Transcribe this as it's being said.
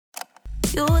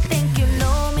You think you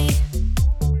know me.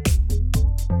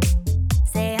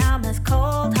 Say I'm as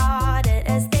cold-hearted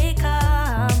as they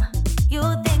come. You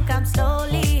think I'm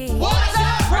slowly. What's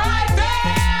up, Pride Fam?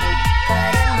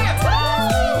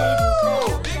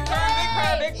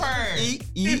 Big purr.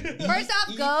 First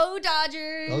off, go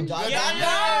Dodgers. Go Dodgers.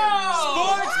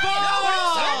 Sports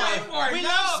ball. We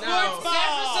love sports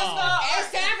ball.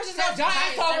 San Francisco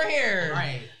Giants over here.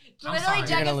 Right. Literally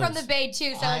Jack is gonna from lose. the Bay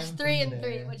too, so it's I'm 3 from and the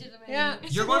 3, Bay. which is amazing. Yeah.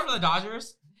 You're going for the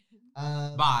Dodgers?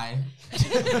 Bye.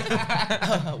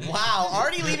 Wow,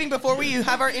 already leaving before we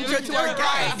have our intro to our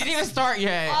guys. Didn't even start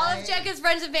yet. All of Jekka's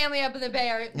friends and family up in the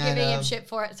Bay are giving him shit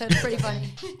for it, so it's pretty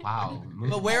funny. Wow.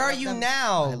 But where are you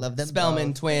now? I love them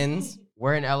Spellman both. Twins.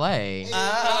 We're in LA.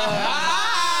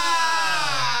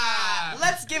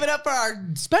 Let's give it up for our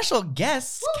special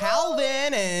guests,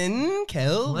 Calvin and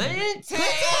Kel. Clinton.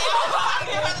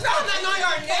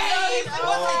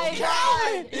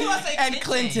 And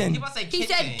Clinton. He must say He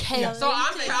said Calvin. So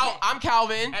I'm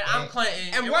Calvin. And I'm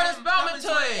Clinton. And we're the Spellman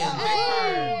Twins.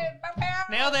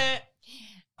 Nailed it.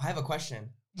 I have a question.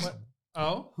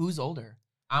 Oh. Who's older?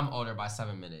 I'm older by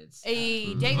 7 minutes.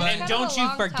 Hey, dang, But- that's And kind of don't a you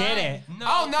long forget time. it. No.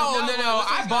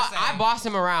 I bossed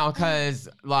him around because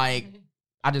I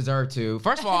deserve to.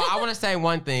 First of all, I want to say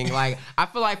one thing. Like, I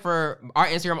feel like for our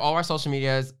Instagram, all our social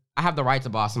medias, I have the right to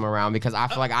boss him around because I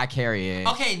feel like I carry it.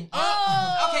 Okay.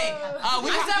 We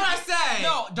I said what I said.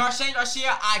 No, Darshane,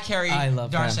 Darshia, I carry I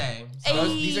love them. Darshane. So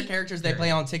these are characters they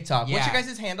play on TikTok. What's Yeah. your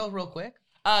guys' handle, real quick?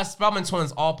 Spellman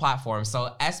Twinz, all platforms.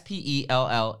 So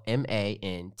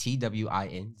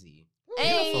SpellmanTwinz.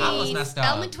 Hey, I was messed up.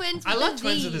 Spellman Twins. I with love a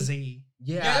twins Z. with a Z.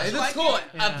 Yeah, it's it's cool. cool.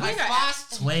 Yeah. Like Splash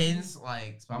Twins,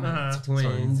 like Spellman Uh-huh.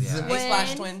 Twins. Yeah. Hey,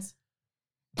 Splash Twins.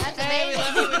 That's Hey, we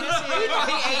amazing. love you. We miss you. He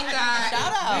ate that.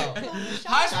 Shout out.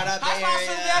 Shout out Hi, Bay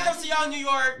Sponsor. Area. I come see y'all in New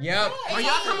York. Yep. Oh,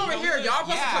 y'all come over here. Y'all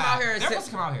supposed to come out here. And They're sit. supposed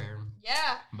to come out here.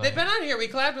 Yeah. But- They've been on here. We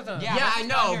collabed with them. Yeah. Yeah, let's I just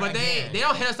know, come out but here they again.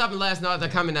 don't hit us up and let us know they're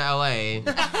coming to LA.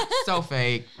 So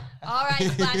fake. All right,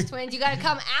 Splash Twins, you got to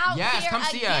come out Yes, here come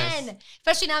see us. again.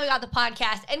 Especially now we got the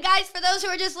podcast. And guys, for those who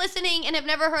are just listening and have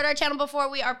never heard our channel before,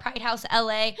 we are Pride House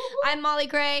LA. I'm Molly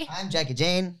Gray. I'm Jackie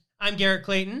Jane. I'm Garrett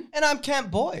Clayton. And I'm Kent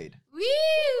Boyd. Woo!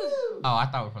 Oh, I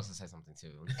thought we were supposed to say something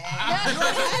too.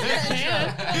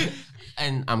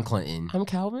 And I'm Clinton. I'm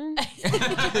Calvin.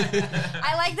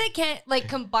 I like that Kent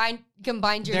combined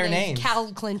your Their names. names.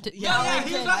 Cal Clinton. Yeah,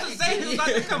 he was about to say, he was about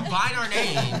to combine our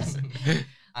names.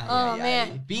 Oh,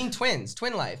 man. Being twins,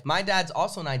 twin life. My dad's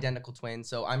also an identical twin,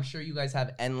 so I'm sure you guys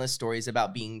have endless stories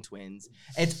about being twins.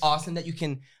 It's awesome that you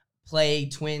can play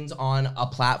twins on a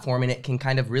platform and it can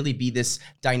kind of really be this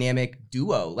dynamic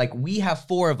duo. Like, we have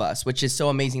 4 of us, which is so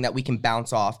amazing that we can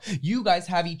bounce off. You guys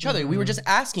have each other. We were just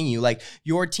asking you, like,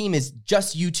 your team is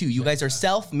just you two. You guys are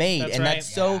self-made, That's and right.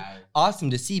 that's so awesome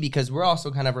to see because we're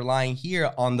also kind of relying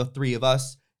here on the 3 of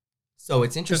us. So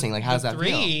it's interesting. Like, how does that feel?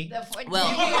 3. Well,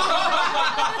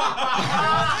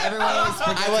 Everyone always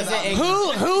forgets about me.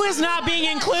 Who is not being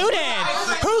included?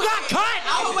 Who got cut?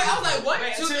 I was like, what?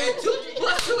 2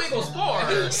 plus 2 equals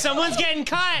 4. Someone's getting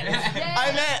cut.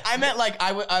 I meant like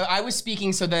I was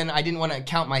speaking, so then I didn't want to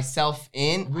count myself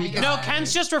in. No,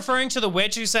 Ken's just referring to the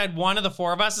witch who said one of the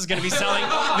 4 of us is going to be selling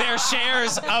their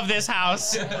shares of this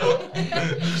house.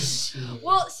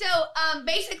 Well, so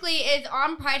basically, it's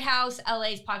on Pride House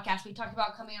LA's podcast. We talked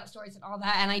about coming out stories and all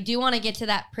that, and I do want to get to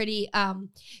that pretty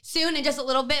soon in just a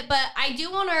little bit. But I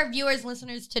do want our viewers and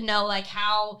listeners to know like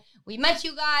how we met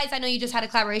you guys. I know you just had a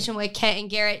collaboration with Kent and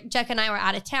Garrett. Jack and I were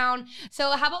out of town,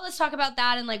 so how about let's talk about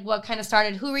that and like what kind of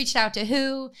started, who reached out to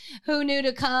who knew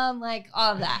to come, like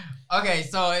all of that. Okay,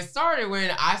 so it started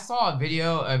when I saw a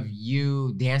video of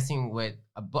you dancing with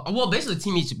basically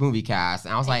Team Each movie cast,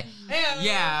 and I was like,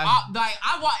 yeah, like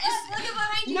I watch. Look at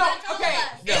behind you. No, that's all okay.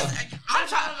 of us.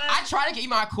 I try to keep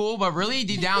my cool, but really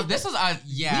deep down, this was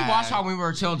we watched how we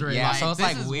were children. Yeah, like, so it's this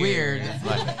like is weird. It's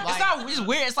not. It's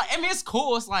weird. It's like, I mean, it's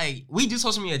cool. It's like we do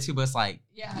social media too, but it's like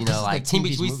Yeah. you know, like Team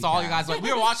Beach. We movie saw you cast. guys like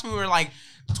we were watching. We were like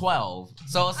 12,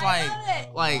 so it's I love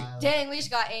it. like Dang, we just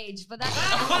got aged, but that's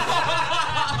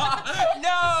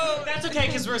no. That's okay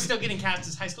because we're still getting cast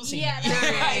as high school seniors.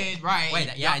 yeah. Right.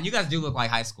 Wait, yeah, and you guys do look like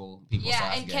high school people. so Yeah,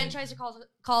 that's and good. Ken tries to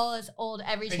call us old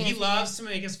every And chance he he loves gets. to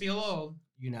make us feel old.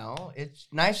 You know, it's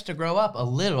nice to grow up a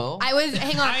little.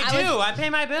 Hang on. I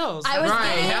pay my bills. I was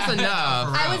Right, getting, that's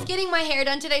enough. I was getting my hair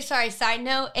done today. Sorry, side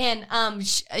note. And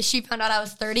she found out I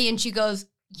was 30, and she goes,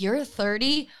 "You're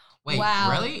 30? Wait,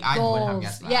 wow, really? I goals." would have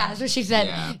guessed that. Yeah, that's what she said.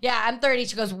 Yeah. Yeah, I'm 30.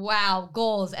 She goes, "Wow,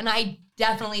 goals." And I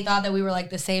definitely thought that we were like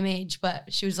the same age,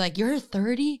 but she was like, "You're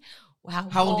 30? Wow."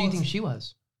 How old do you goals." think she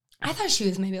was? I thought she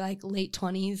was maybe like late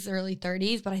 20s, early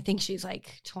 30s, but I think she's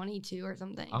like 22 or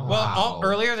something. Oh. Well, Wow.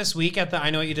 earlier this week at the I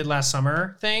Know What You Did Last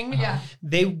Summer thing, Yeah.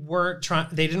 they didn't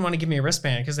want to give me a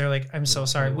wristband because they're like, I'm so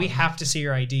sorry. We have to see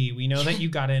your ID. We know that you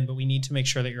got in, but we need to make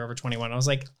sure that you're over 21. I was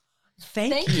like,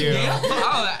 thank you. Yeah.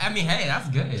 Oh, I mean, hey, that's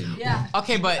good. Yeah.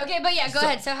 Okay, but Okay, but yeah, go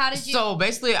ahead. So how did you? so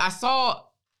basically, I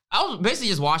was basically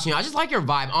just watching you. I just like your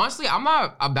vibe. Honestly, I'm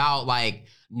not about like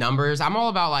numbers. I'm all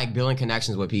about like building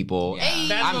connections with people. Yeah.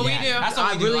 That's what we do. That's what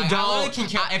I we do. really Like, don't- I really can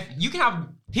care. If you can have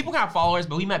people can have followers,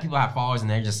 but we met people that have followers and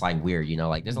they're just like weird. You know,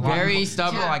 like there's a lot Very of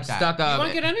stubborn, people like that. stuck You up.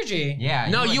 want good energy. Yeah.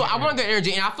 No, want I want good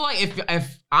energy, and I feel like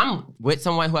if I'm with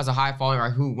someone who has a high following or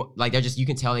who like they're just you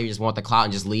can tell they just want the clout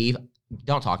and just leave.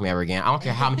 Don't talk to me ever again. I don't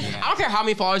care how many. I don't care how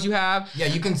many followers you have. Yeah,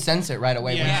 you can sense it right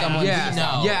away Yeah. when someone Yeah, leaves.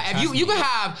 No. yeah. If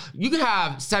you can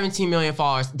have 17 million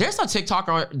followers. There's a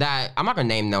TikToker that I'm not gonna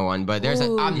name no one, but there's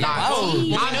Ooh, I'm not. Oh.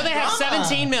 Well, I know they have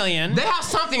 17 million. They have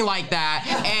something like that,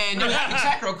 and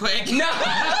check real quick.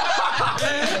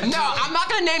 no, I'm not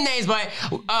gonna name names, but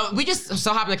we just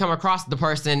so happened to come across the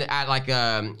person at like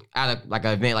an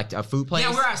event, like a food place.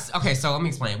 Yeah, okay, so let me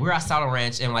explain. We were at Saddle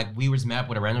Ranch and like we was met up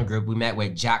with a random group. We met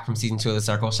with Jack from season 2 of The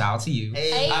Circle. Shout out to you.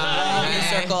 Hey, I love the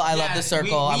Hey. circle. I love Yeah, the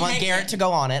circle. we I want hang- Garrett to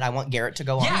go on it. I want Garrett to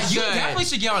go on Yeah, it. you should. definitely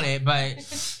should get on it,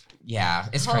 but yeah,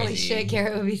 it's Holy crazy. shit,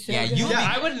 Garrett would be so Yeah, good. you.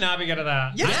 I would not be good at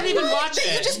that. Yeah, I didn't even watch You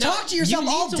it. just talk to yourself you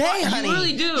need all to day, watch- you honey.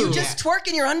 really do. You just twerk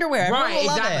in your underwear. Everyone Right, will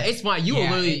love exactly. it. It's fine. You will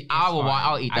literally.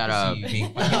 I'll eat that up.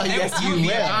 Yes, you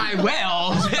will. I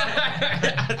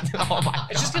will. Oh my.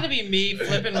 It's just gonna be me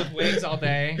flipping with wigs all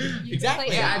day.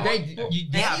 Exactly. Yeah, they.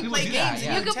 Yeah, you people play do that. games.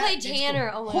 Yeah. You could play It's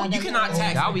Tanner. Oh my Cool, god. you that's cannot amazing.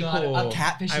 text. That would be cool. A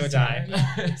catfish. I would is die.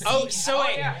 dead. Oh, so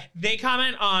wait. yeah. They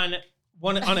comment on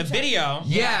a video.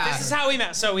 Yeah. This is how we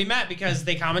met. So we met because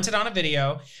they commented on a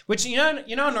video, which you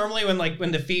know normally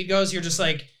when the feed goes, you're just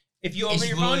like, if you open It's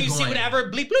your phone, you literally see going.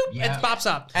 whatever bleep bloop, Yeah. it pops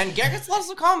up. And Garrett gets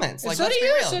lots of comments. Like, So let's do be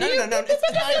you, real. so No, do no, no, no.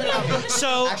 It's not even up.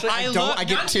 So Actually, I look- don't. I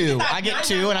get two. I get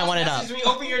two, and I want it up. When you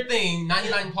open your thing,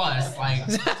 99 plus, like,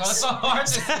 so it's so hard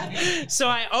to. So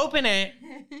I open it,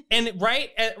 and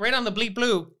right on the bleep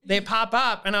bloop, they pop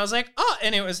up, and I was like, oh,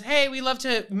 and it was, hey, we love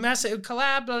to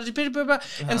collab, blah, blah, blah, blah, blah.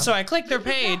 And so I click their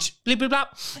page, bleep bloop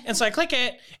blop, and so I click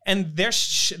it, and their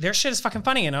shit is fucking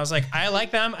funny, and I was like, I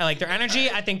like them, I like their energy,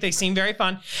 I think they seem very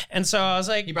fun, and so I was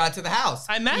like, He brought it to the house.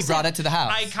 I messaged. He brought it to the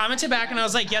house. I commented back, and I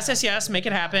was like, yes, make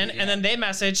it happen, and then they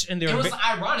messaged, and they It were. was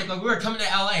ironic. Like we were coming to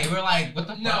LA. We were like, "What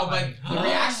the fuck?" No, but the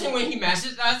reaction when he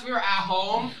messaged us, we were at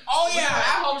home. Oh We were yeah.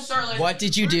 at home shirtless. What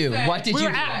did you do? What did we you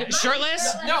were do? at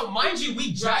shirtless. No, mind you,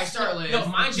 we just shirtless. No,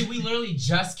 mind you, we literally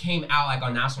just came out like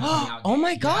on national. coming out Oh day.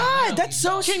 my God, that's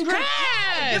so Congrats!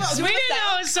 Give We us didn't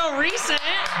know it was so recent.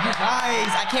 Guys,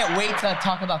 I can't wait to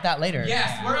talk about that later.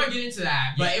 Yes, we're gonna get into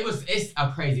that, but it's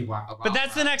a crazy walk. But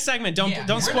that's the next segment. Don't Yeah,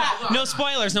 don't we're spoil. not- No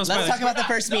spoilers. No spoilers. Let's talk about the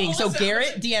first meeting. So listen,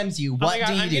 Garrett DMs you. my What God,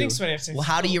 do you I'm do? getting sweaty. Well,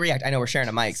 how do you react? I know we're sharing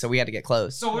a mic, so we had to get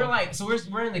close. So we're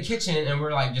in the kitchen and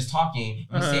we're like just talking.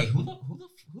 And we say,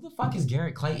 who the fuck is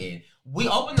Garrett Clayton? We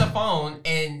open the phone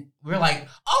and we're like,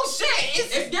 oh shit,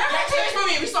 it's Garrett Clayton.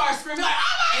 And we started screaming like,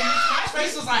 oh my God! And my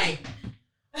face was like,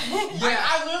 yeah.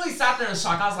 I literally sat there in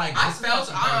shock. I was like, I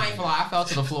ain't gonna lie, I fell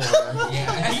to the floor.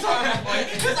 yeah. It's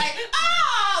like, like,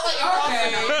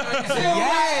 okay.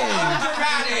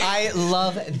 Yes. I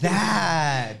love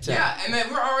that. Yeah, and then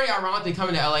we're already ironically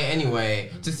coming to LA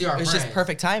anyway to see our It was friends. just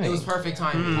perfect timing. It was perfect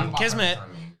timing. Kismet.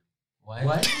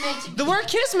 What? The word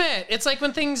kismet. It's like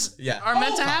when things are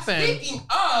meant to happen. Speaking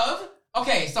of,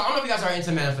 okay, so I don't know if you guys are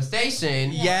into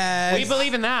manifestation. Yes. We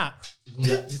believe in that.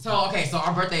 So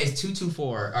our birthday is 2/24,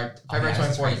 or February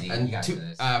that's 24th, crazy. and You gotta do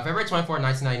this. February 24th,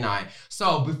 1999.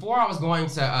 So before I was going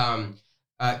to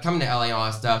coming to LA and all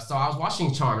that stuff, so I was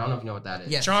watching Charmed. I don't know if you know what that is.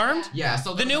 Yes. Charmed. Yeah.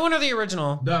 So The new one or the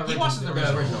original? The watched the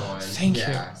original. one. Thank you.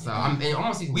 Yeah. So I'm in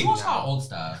almost season We 2 watched now. all old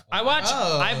stuff. I watch.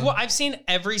 Oh. I've seen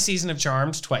every season of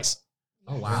Charmed twice.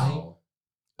 Oh wow.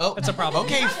 Oh, That's a problem.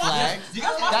 Okay, Flex. You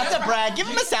guys watch That's that? a brag. Give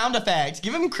him a sound effect.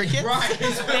 Give him crickets. Right.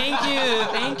 Thank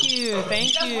you.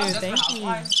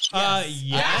 Yeah,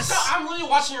 Yes. so I'm really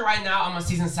watching it right now. I'm on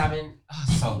season 7. Oh,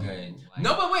 so good. Like,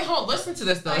 No, but wait, hold on. Listen to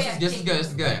this though. Oh, This yeah. is good. This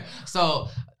is good. So,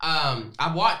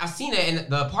 I seen it in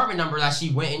the apartment number that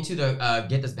she went into to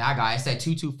get this bad guy. It said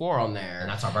 224 on there, And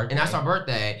that's our birthday. And that's our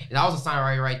birthday. And that was a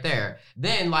sign right there.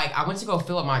 Then like I went to go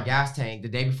fill up my gas tank the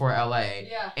day before LA,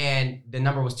 Yeah. and the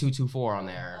number was 224 on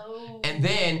there. Oh. And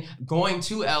then going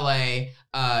to LA,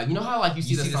 you know how like you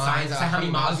see the signs say how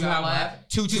many miles you have left?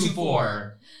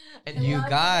 224. And You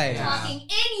guys. Talking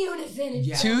in unison.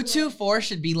 Yeah. 224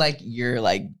 should be like your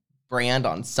like brand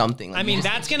on something. Like, I mean,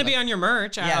 that's gonna be on your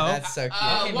merch. I yeah, hope. that's so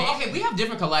cute. Okay, we have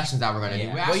different collections that we're gonna do.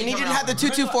 Well, you need to have the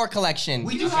 224 collection.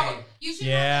 We do have. You should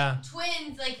Yeah. have like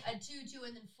twins, like a 2, 2,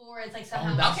 and then 4. It's like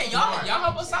somehow. Okay, y'all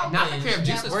help us out. Not then. the crib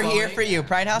juices. We're here for you.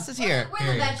 Pride House is here.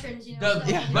 We're the veterans, you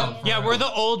know. Yeah, we're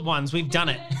the old ones. We've done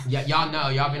it. Yeah, y'all know.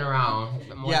 Y'all been around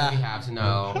more than we have to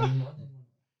know.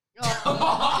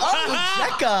 Oh,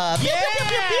 Jacob. Yeah.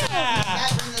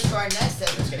 That brings us to our next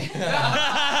episode.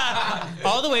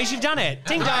 All the ways you've done it.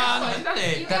 Ding dong.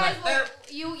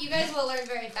 You guys will learn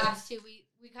very fast too. We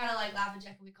kind of like laugh at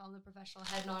Jack and we call him the professional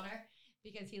head nodder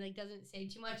because he like doesn't say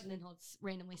too much and then he'll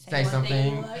randomly say one something.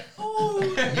 thing. And we're like, oh.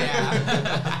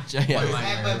 Yeah.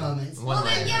 Exact moments. Well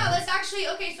then, yeah. Let's actually.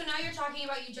 Okay, so now you're talking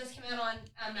about you just came out on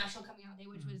National Coming Out Day,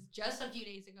 which was just a few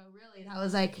days ago. Really, that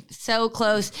was like so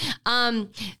close.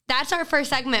 That's our first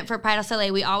segment for Pride House LA.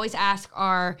 We always ask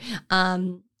our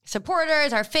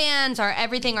supporters, our fans, our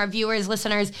everything, our viewers,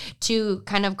 listeners to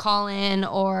kind of call in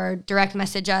or direct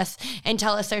message us and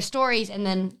tell us their stories. And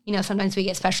then, you know, sometimes we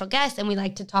get special guests and we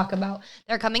like to talk about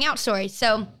their coming out stories.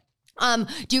 So, do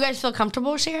you guys feel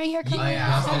comfortable sharing your coming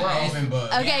out? So we're open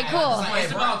book. Okay, cool.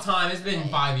 It's about time. It's been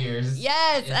 5 years.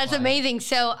 Yes, that's amazing.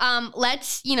 So,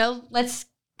 let's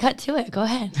cut to it. Go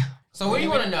ahead. So what do you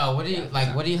want to know? What do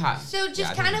you have? So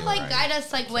just kind of like guide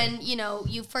us, like when, you know,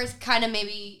 you first kind of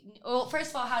maybe, well, first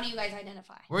of all, how do you guys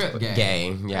identify? We're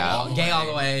gay. Yeah. Gay all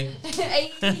the way. Love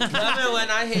it when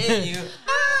I hit you.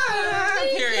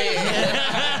 Period.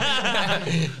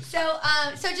 So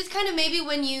just kind of maybe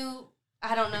when you,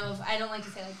 I don't know if, I don't like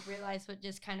to say like realize, but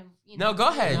just kind of, you know. No, go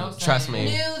ahead. Trust me.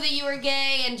 Knew that you were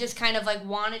gay and just kind of like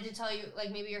wanted to tell you,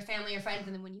 like maybe your family or friends,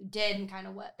 and then when you did and kind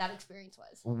of what that experience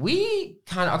was.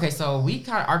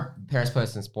 Our parents put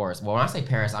us in sports. Well, when I say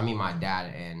parents, I mean my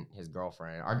dad and his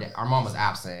girlfriend. Our mom was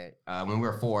absent when we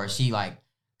were 4. She like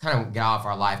kind of got off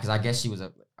our life because I guess she was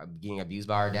getting abused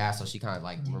by her dad, so she kind of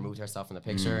like removed herself from the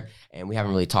picture, and we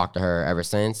haven't really talked to her ever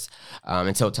since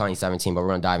until 2017. But we're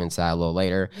gonna dive into that a little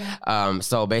later.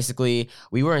 So basically,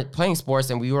 we were playing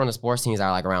sports, and we were on the sports teams at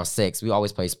like around 6. We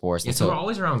always play sports. Yeah, so we're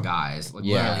always around guys. Like,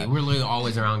 Yeah. literally. We're literally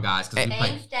always around guys because we play.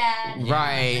 Thanks, Dad.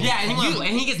 Right. Yeah, and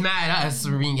he gets mad at us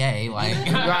for being gay. Like,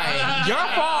 Right. Your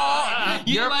fault.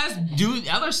 You let us do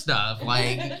other stuff.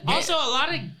 Like, Also,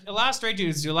 a lot of straight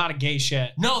dudes do a lot of gay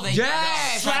shit. no, they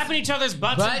Slapping each other's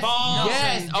butts and balls.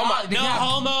 Yes. And Oh my. no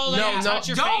homo. Like, touch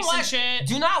your face and shit.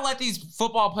 Do not let these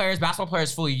football players, basketball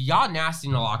players fool you. Y'all nasty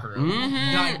in the locker room.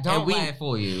 Mhm. Don't And we- let it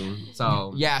fool you.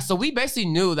 So Yeah, so we basically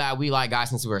knew that we like guys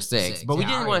since we were 6, but we Yeah,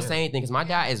 didn't I want already to say anything because my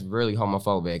dad is really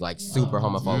homophobic, like super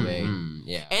homophobic.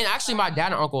 yeah. And actually, my dad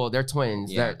and uncle, they're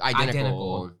twins. Yeah. They're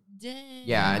identical. Dang.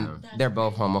 Yeah, and they're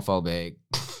both homophobic.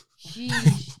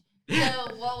 Sheesh.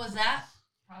 So what was that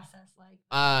process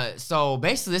like? So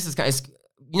basically, this is kind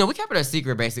of, we kept it a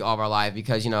secret basically all of our life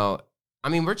because, I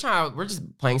mean, we're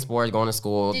just playing sports, going to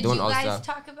school, Did doing you all this guys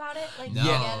stuff. talk about it? Like No.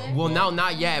 together? Well, no,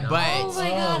 not yet, but Oh my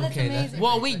god, that's okay, that's- amazing.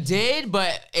 well, we did,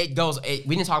 but we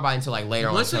didn't talk about it until like later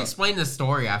on. Once So- we explain the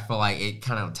story, I feel like it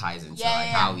kind of ties into Yeah, like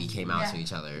yeah, how yeah. we came out Yeah. to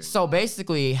each other. So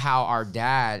basically, how our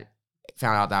dad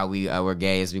found out that we were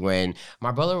gay is when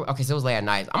my brother. Okay, so it was late at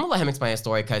night. I'm gonna let him explain the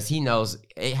story because he knows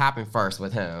it happened first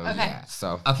with him. Okay. Yeah,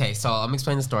 so Okay, so I'm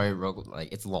explaining the story real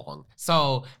like it's long.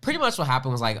 So pretty much what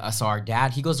happened was like so our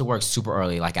dad, he goes to work super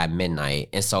early, like at midnight,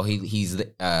 and so he's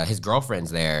his girlfriend's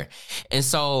there, and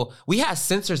so we had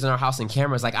sensors in our house and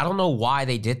cameras. Like I don't know why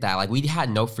they did that. Like we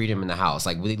had no freedom in the house.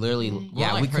 Like we literally, We're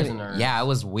like we couldn't. prisoners. Yeah, it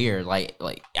was weird. Like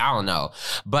I don't know,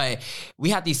 but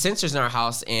we had these sensors in our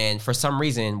house, and for some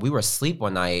reason we were asleep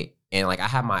one night. And like I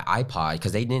had my iPod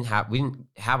because we didn't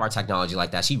have our technology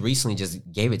like that. She recently just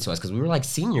gave it to us because we were like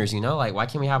seniors, like why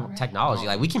can't we have technology?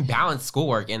 Like we can balance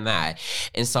schoolwork in that.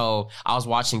 And so I was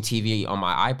watching TV on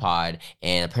my iPod,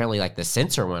 and apparently like the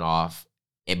sensor went off.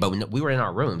 But we were in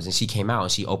our rooms, and she came out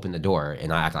and she opened the door,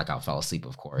 and I acted like I fell asleep,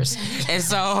 of course. And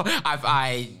so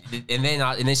and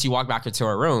then she walked back into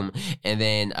her room, and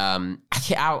then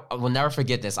I will never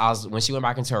forget this. When she went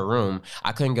back into her room,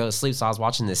 I couldn't go to sleep, so I was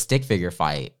watching this stick figure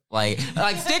fight. Like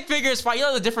stick figures fight,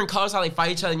 the different colors, how they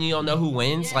fight each other, and you don't know who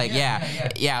wins. So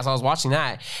I was watching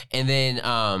that, and then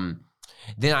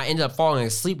I ended up falling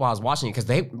asleep while I was watching it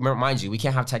because mind you, we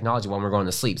can't have technology when we're going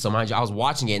to sleep. So mind you, I was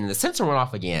watching it and the sensor went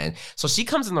off again. So she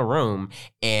comes in the room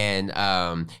and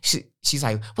she's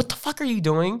like, "What the fuck are you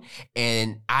doing?"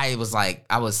 And I was like,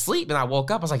 I was asleep and I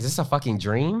woke up. I was like, "Is this a fucking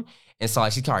dream?" And so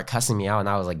like she started cussing me out, and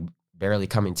I was like barely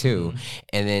coming to.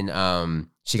 And then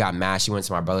she got mad. She went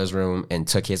to my brother's room and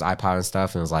took his iPod and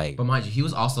stuff and was like, But mind you, he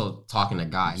was also talking to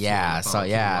guys. too, Yeah, on the so, phone, too.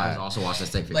 yeah. I was also watching the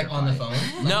stick figure Like on the fight.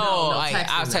 phone? no, like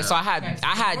texting them. so I had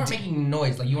You weren't making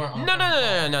noise. Like you weren't on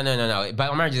no. But I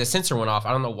remember the sensor went off.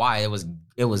 I don't know why it was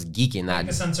geeking that. Like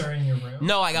a sensor in your room.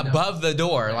 No, like above the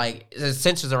door, like the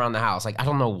sensors around the house. Like I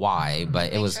don't know why, but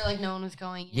it Make was. sure like no one was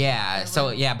going in. Yeah, so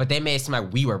yeah, but they made it seem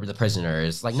like we were the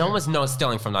prisoners. Like no one's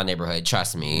stealing from that neighborhood.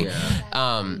 Trust me.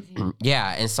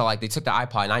 Yeah, and so like they took the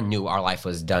iPod, and I knew our life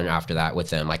was done after that with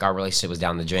them. Like our relationship was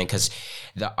down the drain because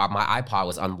my iPod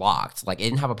was unlocked. Like it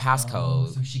didn't have a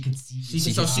passcode. So she could see.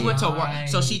 So she went to work.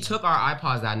 So she took our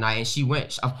iPods that night, and she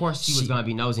went. Of course, she was gonna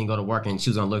be nosy and go to work, and she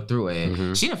was gonna look through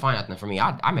it. She didn't find nothing for me.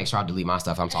 I make sure I delete my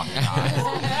stuff. I'm talking about.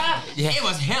 It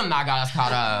was him that got us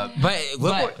caught up. But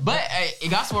it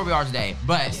got to where we are today.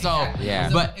 But so Yeah.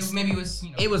 but maybe it was.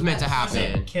 it was meant to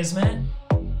happen. Kismet?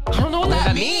 I don't know what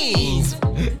that means.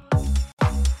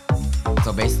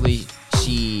 So basically,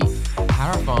 she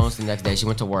had our phones the next day. She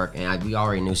went to work, and we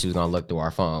already knew she was gonna look through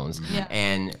our phones. Yeah.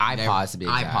 And iPods to be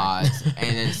exact. iPods.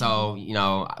 And then so,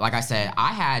 like I said,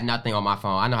 I had nothing on my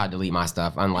phone. I know how to delete my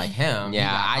stuff, unlike him. Yeah,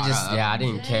 He got caught up. I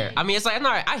didn't care. I mean, it's like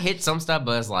I hit some stuff,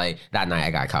 but it's like that night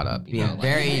I got caught up. Being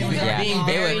very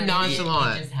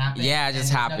nonchalant. Yeah, it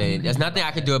just happened. There's nothing I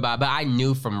could do about it, but I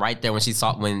knew from right there when she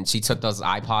took those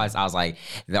iPods, I was like,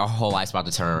 their whole life's about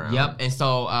to turn around. Yep. And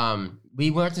so we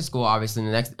went to school obviously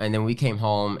and then we came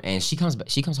home, and she comes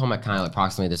home at kind of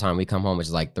approximately the time we come home, which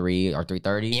is like 3 or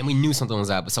 3:30. And we knew something was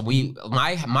up. So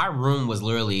my room was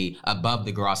literally above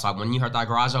the garage. So when you heard that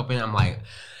garage open, I'm like,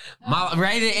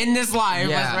 ready to end this life.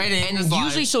 Yeah. Ready to end And this life.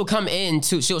 usually she'll come in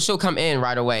too. She'll come in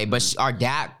right away. But our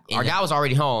dad was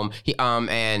already home.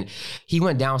 And he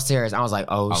went downstairs. I was like,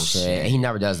 oh shit. And he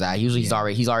never does that. Usually he's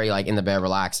already like in the bed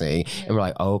relaxing. And we're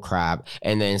like, oh crap.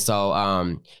 And then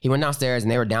so he went downstairs,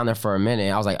 and they were down there for a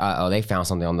minute. I was like, they found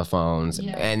something on the phones.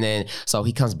 Yeah. And then so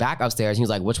he comes back upstairs. And he was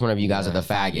like, which one of you guys are the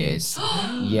faggots?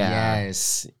 Yeah.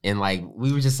 Yes. And like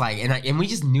we were just like, and we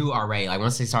just knew already. Like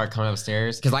once they started coming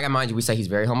upstairs, Because like I mind you, we said he's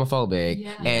very homophobic.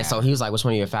 Yeah. And so he was like, which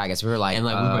one of you are faggots? We were like, And,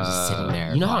 like, we were just sitting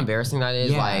there. You know how embarrassing that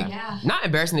is? Yeah. Like, Yeah. not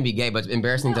embarrassing to be gay, but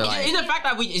embarrassing to like and the fact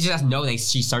that we just know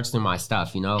she searched through my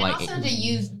stuff, And like also to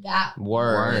use that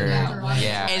word.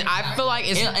 Yeah. And I feel like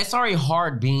it's already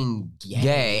hard being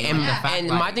gay. And, Yeah. and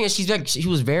my thing is she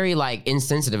was very like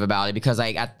insensitive about it, because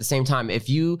like at the same time, if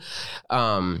you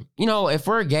if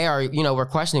we're gay or we're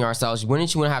questioning ourselves,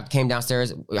 wouldn't you want to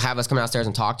have us come downstairs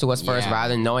and talk to us first, Yeah.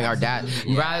 rather than knowing our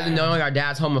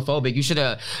dad's homophobic? You should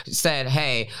have said,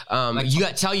 hey, you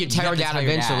got tell your have to dad tell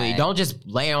your eventually. dad. Don't just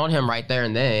lay it on him right there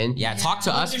and then. Yeah, talk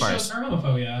to us Just shows first. her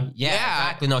homophobia. Yeah, Yeah.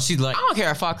 exactly. No, she's like, I don't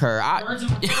care. Fuck her. Words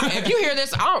of If you hear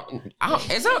this, I don't.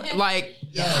 It's not like.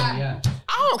 Yeah.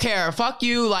 I don't care. Fuck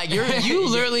you. Like you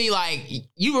literally like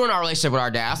you ruined our relationship with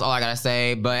our dad. That's all I gotta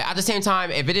say. But at the same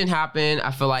time, if it didn't happen,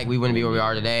 I feel like we wouldn't be where we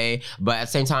are today. But at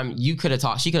the same time, she could have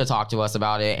talked to us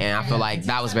about it, and I feel like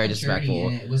that was very disrespectful.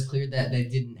 And it was clear that they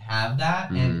didn't have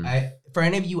that. And for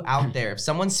any of you out there, if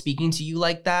someone's speaking to you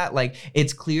like that, like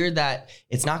it's clear that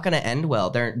it's not going to end well.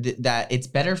 That it's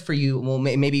better for you. Well,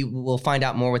 maybe we'll find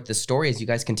out more with the story as you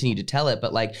guys continue to tell it.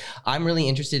 But like, I'm really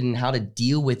interested in how to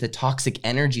deal with a toxic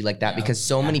energy like that, because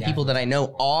so many people that I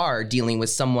know are dealing with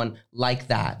someone like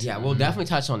that. Yeah, we'll definitely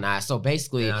touch on that. So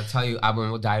basically, and I'll tell you,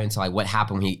 we'll dive into like what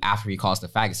happened after he calls the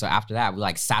faggot. So after that, we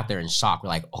like sat there in shock. We're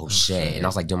like, oh shit. And I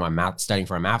was like doing my studying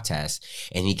for a math test.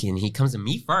 And he comes to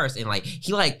me first, and like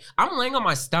I'm laying on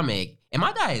my stomach, and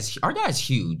our dad is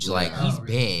huge. Like he's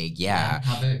big. Yeah.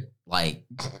 How big? Like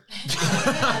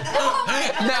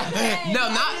no,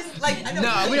 not Like, I know.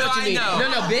 no. We know what you mean. I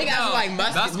know. No, big as in, like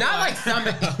muscle, That's not why. like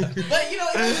stomach. But you know,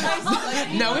 it's nice.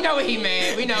 Like, No, we know what he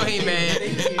meant. We know what he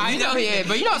meant. I know he is,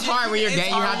 but you know it's hard when you're gay.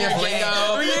 You have this hard.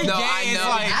 lingo. When you're No, gay, I it's know.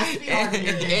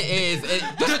 like- It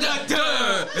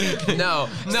is. No.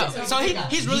 so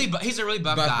he's a really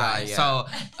buff guy. yeah.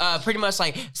 So pretty much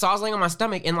like I was laying on my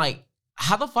stomach, and like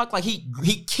how the fuck like he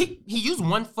used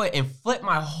one foot and flipped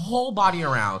my whole body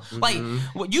around. Like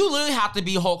you literally have to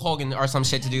be Hulk Hogan or some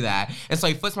shit to do that. And so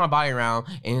he flips my body around,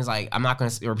 and he's like, I'm not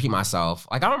gonna repeat myself.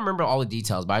 Like I don't remember all the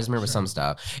details, but I just remember some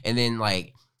stuff. And then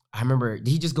like I remember, did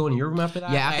he just go in your room after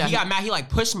that? Yeah, Like, after he got mad. He like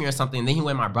pushed me or something. And then he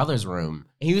went in my brother's room.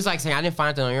 He was like saying, I didn't find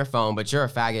anything on your phone, but you're a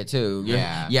faggot too.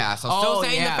 Yeah. Yeah. So still Oh,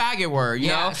 saying yeah. the faggot word, you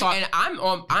Yeah, know? so and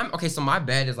I'm okay, so my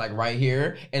bed is like right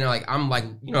here. And like, I'm like,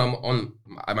 I'm on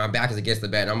my back is against the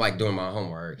bed. And I'm like doing my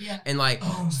homework. Yeah. And like,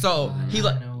 Oh my so God, he I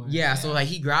like, know Yeah, so like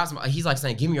he grabs my, he's like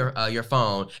saying, "Give me your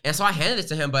phone," and so I handed it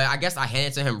to him, but I guess I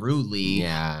handed it to him rudely.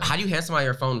 Yeah. How do you hand somebody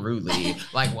your phone rudely?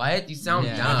 Like what? You sound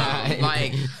dumb.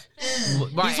 Like He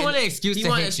just wanted an excuse he to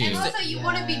wanted hit an you. And also, you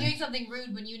wouldn't be doing something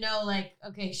rude when you know, like,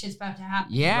 okay, shit's about to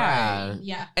happen. Yeah.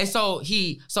 Yeah. And so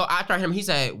after him, he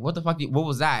said, "What the fuck? What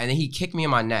was that?" And then he kicked me in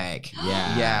my neck.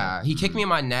 Yeah. Yeah. He kicked me in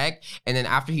my neck. And then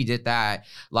after he did that,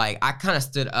 like I kind of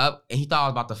stood up and he thought I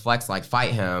was about to flex, like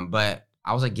fight him. But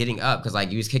I was like getting up because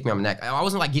like you just kicked me on my neck. I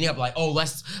wasn't like getting up like, oh,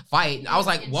 let's fight. I was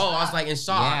like, whoa, I was like in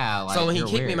shock. Yeah, like, so when he you're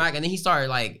kicked me weird. back and then he started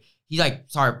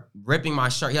ripping my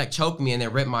shirt. He like choked me and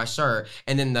then ripped my shirt.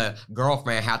 And then the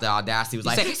girlfriend had the audacity, was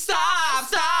like, said,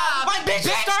 stop. Like, bitch,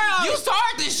 you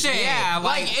started this shit. Yeah,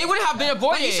 like it wouldn't have been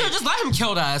avoided. Like, you should have just let him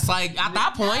kill us. Like at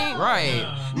that point,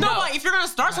 Right. No, like if you're gonna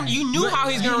start something, you knew how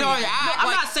he's gonna react. I'm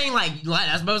like- not saying like let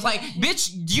us, but it's like,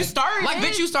 bitch, you started. Like, it.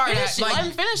 bitch, you started Finish it. it. Like, Let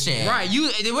him finish it. Right,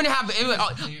 it wouldn't have.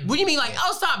 What do you mean, like,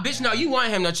 oh, stop, bitch? No, you want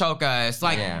him to choke us,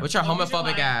 like, Yeah. with your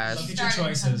homophobic ass. Look at your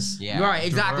choices. Yeah. Right,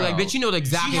 exactly. Like, bitch, you know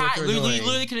exactly what you're doing.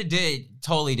 literally could have did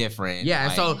totally different. Yeah,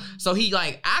 like, and so he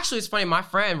like actually it's funny. My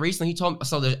friend recently he told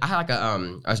me I had like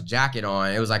a jacket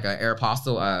on. It was like an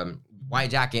Aeropostale white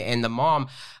jacket, and the mom.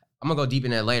 I'm gonna go deep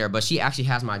in it later, but she actually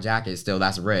has my jacket still.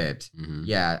 That's ripped. Mhm.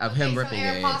 Yeah, of him ripping so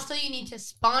it. Aeropostale, you need to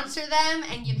sponsor them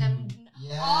and give them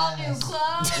all new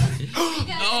clothes.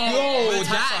 Oh,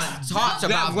 that talked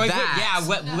about wait,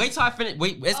 that. wait till I finish.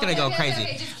 Wait, it's gonna go crazy.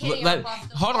 Okay, just kidding, Let-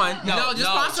 Aeropostale. hold on. No, just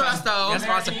sponsor us though. Just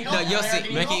sponsor. No, you'll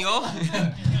see. Making you.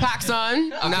 Pack son.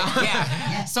 No.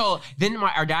 Yeah. So then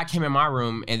our dad came in my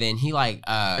room and then he like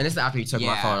And this is after he took my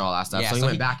Yeah. phone and all that stuff. Yeah, so he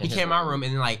went back. He came in my room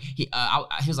and then like he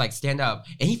was like stand up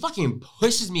and he fucking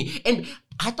pushes me and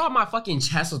I thought my fucking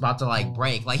chest was about to like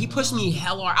break. Like he pushed me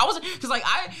hell hard. I was because like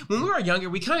when we were younger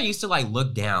we kind of used to like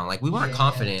look down. Like we weren't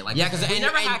confident. Like Yeah, because we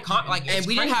never had and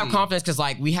we didn't have confidence because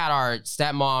like we had our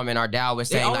stepmom and our dad was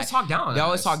They saying always like, talk down on They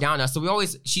always us. talk down on us. So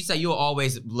she said you'll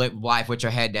always live life with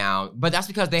your head down. But that's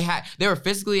because they were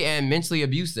physically and mentally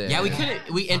abusive. Yeah, we couldn't.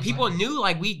 And people knew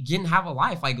like we didn't have a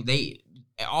life. Like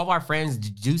all of our friends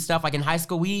do stuff. Like in high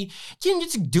school, we didn't get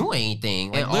to do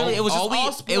anything. Like And literally, it was just all it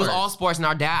was sports. all sports. And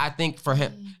our dad, I think for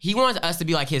him, he wanted us to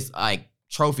be like his like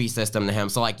trophy system to him.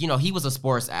 So like, he was a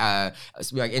sports,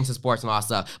 like into sports and all that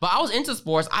stuff. But I was into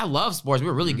sports. I love sports. We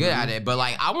were really good at it. But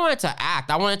like, I wanted to act.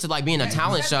 I wanted to like be in a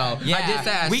talent show. Yeah, I did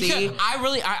that. We see? could.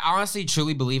 I honestly,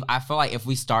 truly believe. I feel like if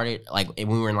we started like when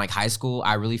we were in like high school,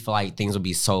 I really feel like things would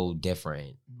be so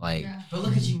different. Like, But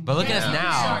look at you. but look at us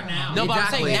now. Start now. No, but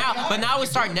I'm saying Exactly. now. But now we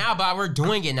start now. But we're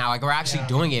doing it now. Like we're actually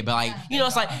doing it. But like,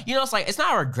 it's like it's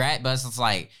not a regret, but it's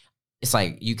like. It's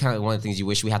like you kind of one of the things you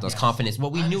wish we had those confidence.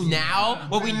 What we knew now,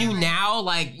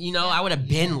 like, I would have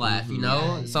been left,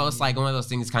 So it's like one of those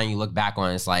things kind of you look back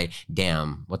on. It's like,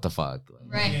 damn, what the fuck?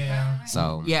 Right. Yeah.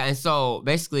 So Yeah, and so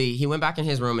basically he went back in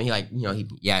his room and he like,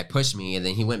 he pushed me and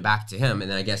then he went back to him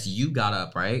and then I guess you got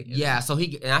up, right? Yeah, so he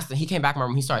came back in my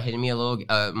room, he started hitting me a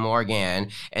little more again.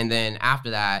 And then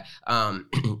after that,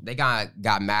 they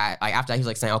got mad. Like after that, he was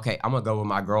like saying, okay, I'm gonna go with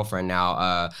my girlfriend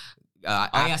now.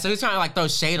 so he's trying to like throw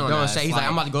shade on us. He's like,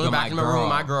 I'm about to go back to my room with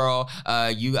my girl.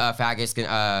 You faggots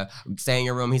can stay in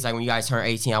your room. He's like, when you guys turn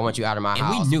 18, I want you out of my And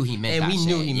house. we knew he meant And that we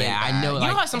knew shit. he meant Yeah, that. I know. You know,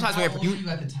 Like, like sometimes How when old you're were you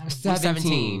at the time?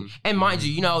 17. And mind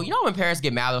you, when parents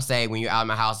get mad, they'll say, when you're out of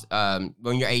my house,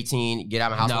 when you're 18, get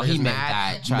out of my house. No, When he he's meant mad.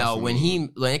 that, trust No, me.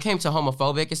 when it came to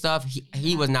homophobic and stuff,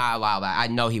 he was not allowed that. I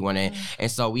know he wouldn't. And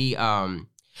so we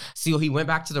so he went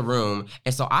back to the room,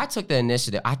 and so I took the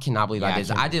initiative. I cannot believe I did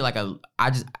this. I did like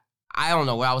I don't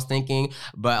know what I was thinking,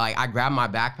 but like I grabbed my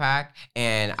backpack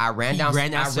and I ran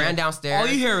downstairs. I ran downstairs. All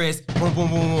you hear is boom, boom,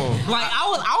 boom, boom. Like I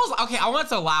was okay. I wanted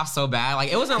to laugh so bad.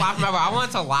 Like it wasn't laughing, but I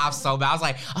wanted to laugh so bad. I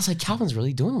was like, Calvin's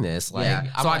really doing this. Like,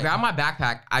 Yeah. So I grabbed my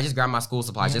backpack. I just grabbed my school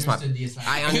supplies. Just my.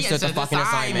 I understood the fucking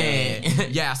assignment.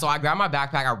 Yeah. So I grabbed my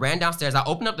backpack. I ran downstairs. I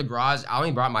opened up the garage. I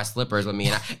only brought my slippers with me,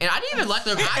 and I didn't even let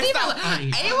them.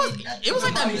 It was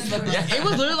like it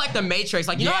was literally like the Matrix.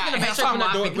 Like like in the Matrix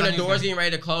when the door's getting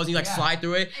ready to close, and you like slide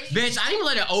through it. Bitch, I didn't even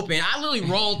let it open. I literally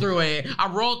rolled through it. I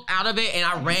rolled out of it and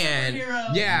I ran.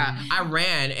 Yeah, I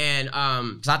ran and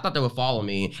because I thought they would follow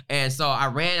me. And so I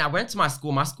ran. I went to my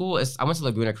school. My school is I went to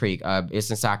Laguna Creek. It's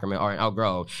in Sacramento or in Elk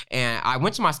Grove. And I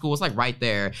went to my school. It's like right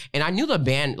there. And I knew the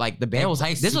band. Like the band was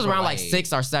like this was around like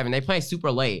 6 or 7. They played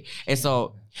super late. And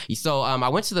so I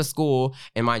went to the school,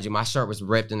 and mind you, my shirt was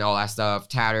ripped and all that stuff,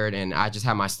 tattered, and I just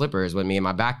had my slippers with me in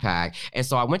my backpack. And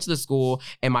so I went to the school,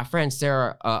 and my friend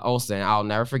Sarah Olsen, I'll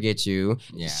never forget you.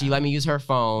 Yeah. She let me use her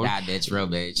phone. That bitch, real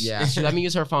bitch. Yeah, she let me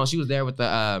use her phone. She was there with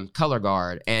the color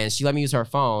guard, and she let me use her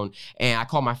phone. And I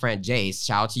called my friend Jace.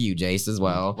 Shout out to you, Jace, as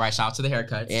well. Right, shout out to the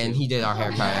haircuts. And too. he did our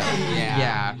haircut.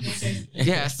 Yeah.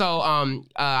 Yeah, so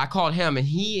I called him, and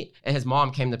he and his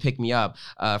mom came to pick me up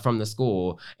from the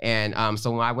school. And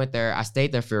so when I went there, I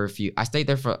stayed there for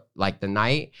like the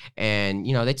night, and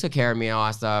they took care of me and all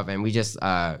that stuff. And we just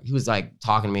he was like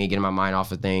talking to me, getting my mind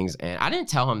off of things. And I didn't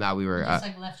tell him that we were Just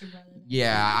like left your brother.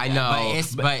 yeah, I know,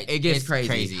 but it gets it's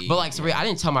crazy. But like, I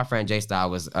didn't tell my friend Jace that I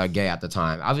was gay at the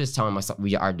time. I was just telling myself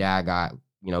our dad got.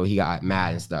 He got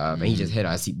mad and stuff, and he just hit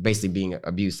us, basically being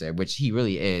abusive, which he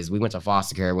really is. We went to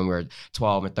foster care when we were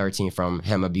 12 and 13 from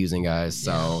him abusing us.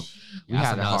 So we That's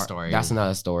had another story. That's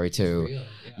another story too.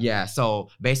 Yeah. So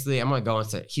basically,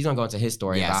 he's gonna go into his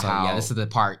story about how. This is the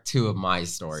part 2 of my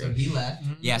story. So he left.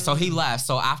 Yeah, so he left.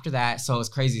 So after that, so it's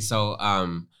crazy. So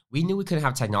we knew we couldn't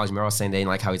have technology. Remember I was saying they didn't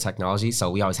like how we technology, so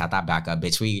we always had that backup.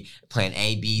 Bitch, we plan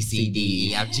A, B, C, D,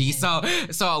 E, F, G.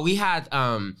 So we had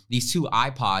these 2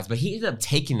 iPods, but he ended up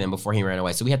taking them before he ran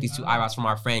away. So we had these 2 iPods from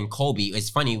our friend Colby. It's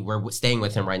funny, we're staying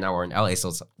with him right now. We're in LA, so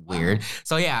it's weird.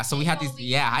 So yeah, so we had these.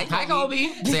 Yeah, hi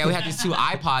Colby. So yeah, we had these 2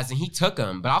 iPods, and he took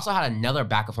them. But I also had another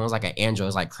backup phone. It was like an Android, it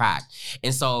was like cracked.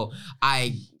 And so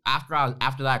after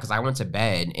that, because I went to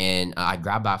bed and I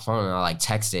grabbed that phone and I like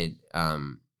texted.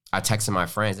 I texted my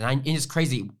friends, and it's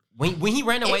crazy. When he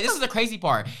ran away, this is the crazy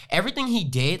part. Everything he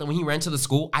did, when he ran to the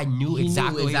school, I knew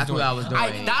exactly what I was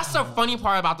doing. That's the funny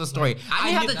part about the story.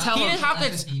 I didn't have to tell him. He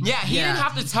didn't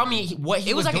have to tell me what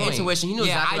he was doing. It was like an intuition. He knew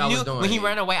exactly what I was doing. When he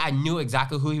ran away, I knew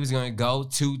exactly who he was going to go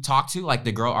to talk to, like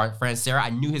the girl, our friend Sarah. I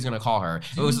knew he was going to call her.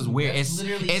 It was just weird.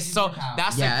 It's so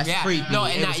that's creepy. No,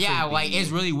 and like it's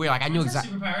really weird. Like I knew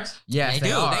exactly. Superpowers? Yeah,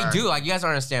 They do. Like you guys don't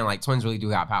understand. Like twins really do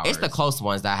have powers. It's the close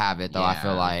ones that have it, though. I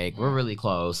feel like we're really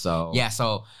close. So yeah.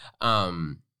 So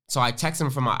I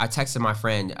texted my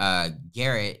friend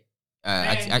Garrett.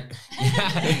 I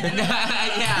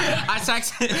saw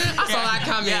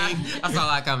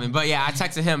that coming. But yeah, I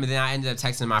texted him, and then I ended up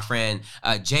texting my friend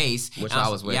Jace, which I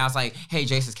was with. Yeah, I was like, "Hey,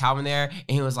 Jace, is Calvin there?" And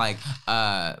he was like,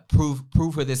 "Prove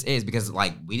who this is," because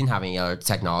like we didn't have any other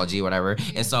technology, whatever.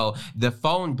 And so the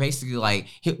phone basically like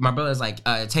my brother's like,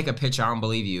 "Take a picture. I don't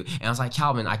believe you." And I was like,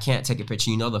 "Calvin, I can't take a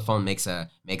picture. The phone makes a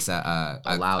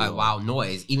loud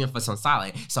noise, even if it's on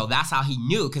silent." So that's how he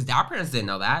knew, because our parents didn't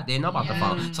know that. They didn't know about the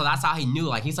phone. So that's how he knew.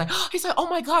 Like he's like, "Oh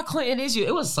my God, Clinton, it is you."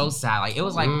 It was so sad. Like it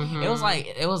was like it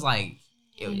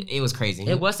was crazy.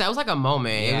 It was like a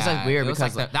moment. Yeah, it was like weird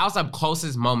because that was the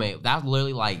closest moment. That was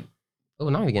literally like, oh,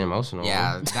 now you're getting emotional.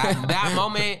 Yeah,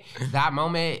 that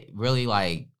moment really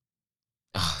like,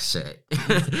 oh shit.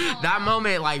 That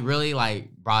moment like really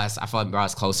like brought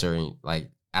us closer, and like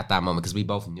at that moment, because we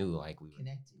both knew like we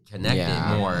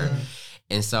connected more.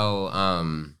 And so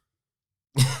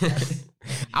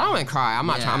I don't want to cry. I'm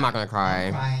not gonna cry.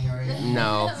 I'm crying already.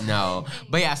 No.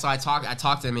 But yeah, so I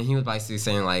talked to him, and he was basically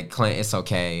saying like, "Clint, it's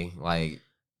okay." Like,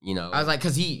 I was like,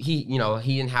 because he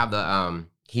didn't have the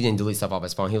he didn't delete stuff off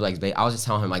his phone. He was like, I was just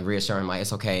telling him, like, reassuring him, like,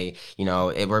 it's okay.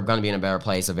 We're gonna be in a better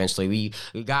place eventually. We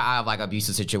got out of like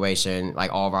abusive situation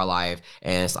like all of our life,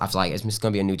 and I feel like it's just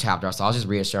gonna be a new chapter. So I was just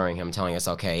reassuring him, telling us,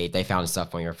 okay, they found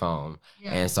stuff on your phone.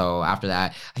 Yeah. And so after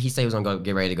that, he said he was gonna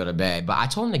get ready to go to bed, but I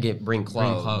told him to bring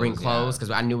clothes because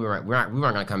I knew we weren't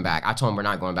gonna come back. I told him we're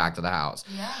not going back to the house.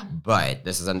 Yeah. But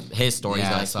this is his story. He's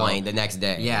gonna explain the next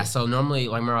day. Yeah. So normally,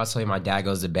 like remember I was telling you, my dad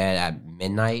goes to bed at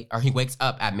midnight, or he wakes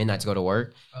up at midnight to go to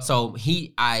work. Oh. So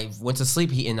I went to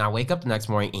sleep, and I wake up the next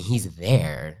morning, and he's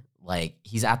there. Like,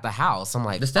 he's at the house. I'm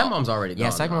like, the stepmom's already gone. Yeah,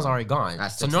 stepmom's already gone.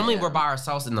 So normally we're by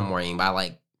ourselves in the morning. By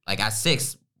like at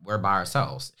 6, we're by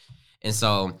ourselves. And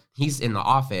so he's in the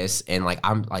office, and like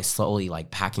I'm like slowly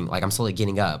like packing, like I'm slowly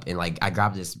getting up, and like I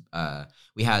grabbed this.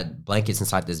 We had blankets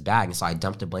inside this bag, and so I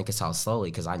dumped the blankets out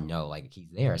slowly because I know like he's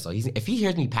there. So if he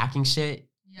hears me packing shit.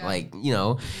 Yeah. Like,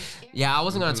 I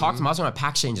wasn't going to talk to him. I was going to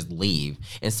pack shit and just leave.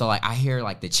 And so, like, I hear,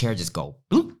 like, the chair just go,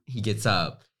 boop. He gets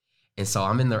up. And so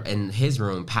I'm in his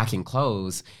room packing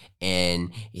clothes.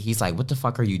 And he's like, what the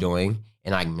fuck are you doing?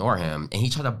 And I ignore him. And he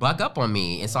tried to buck up on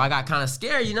me. And so I got kind of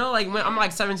scared, Like, when I'm,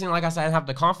 like, 17, like I said, I didn't have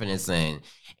the confidence in.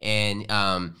 And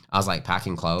I was, like,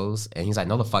 packing clothes. And he's like,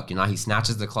 no, the fuck you're not. He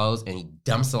snatches the clothes, and he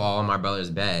dumps it all on my brother's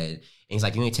bed. And he's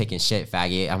like, you ain't taking shit,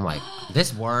 faggot. I'm like,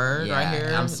 this word right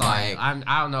here. I'm sorry. Like,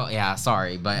 I don't know. Yeah,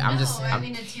 sorry. But it's what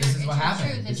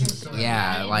happened. It's your story.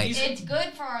 Yeah, like. It's good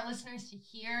for our listeners to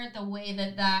hear the way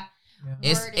that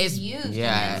word is used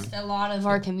against a lot of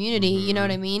our community. Mm-hmm. You know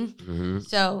what I mean? Mm-hmm.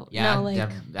 So,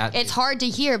 it's hard to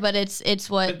hear, but it's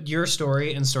what. But your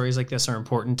story and stories like this are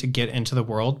important to get into the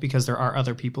world, because there are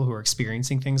other people who are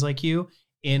experiencing things like you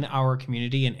in our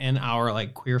community and in our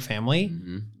like queer family,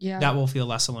 that will feel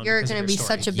less alone. You're going to be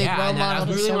such a big role model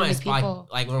to so many people.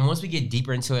 Like once we get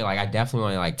deeper into it, like I definitely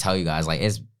want to like tell you guys, like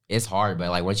it's hard, but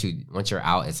like once you're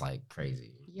out, it's like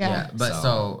crazy. Yeah. But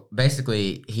so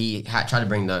basically, he had tried to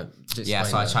bring the. Yeah,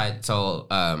 so I tried to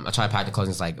pack the clothes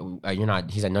and it's like, you're not,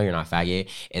 he said, no, you're not faggot.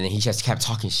 And then he just kept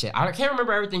talking shit. I can't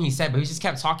remember everything he said, but he just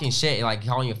kept talking shit and like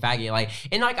calling you a faggot. Like,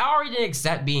 and like, I already didn't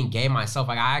accept being gay myself.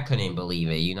 Like, I couldn't believe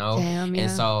it, you know? Damn, yeah.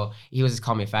 And so he was just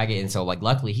calling me a faggot. And so like,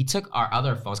 luckily he took our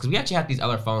other phones, because we actually had these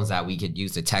other phones that we could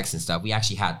use to text and stuff. We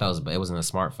actually had those, but it wasn't a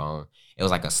smartphone. It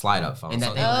was like a slide up phone. And that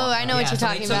So they- I know what you're so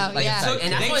talking they took- about. like, Yeah. took-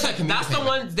 And and that's the with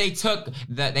ones they took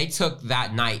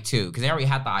that night too, because they already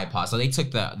had the iPod, so they took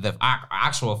the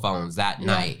actual phones that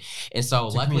night. And so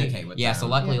luckily, communicate with yeah, them. so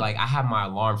luckily, Yeah. like I had my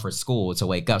alarm for school to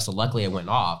wake up, so luckily it went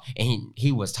off, and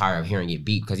he was tired of hearing it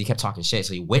beep because he kept talking shit,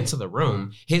 so he went to the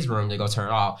room, his room, to go turn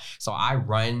it off. So I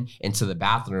run into the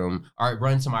bathroom, or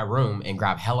run to my room and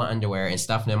grab hella underwear and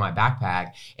stuff in my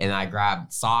backpack, and I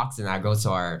grab socks and I go to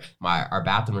our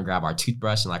bathroom and grab our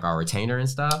toothbrush and like our retainer and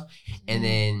stuff, and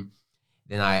then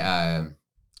I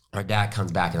our dad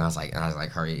comes back and I was like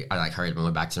hurry and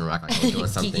went back to the room like I was doing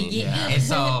something. And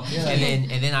so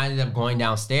and then I ended up going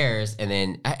downstairs, and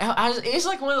then it's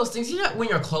like one of those things, you know, when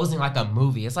you're closing like a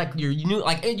movie, it's like you knew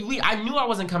like I knew I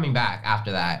wasn't coming back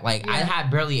after that. Like I had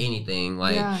barely anything,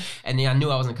 like and then I knew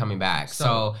I wasn't coming back.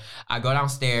 So I go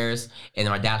downstairs and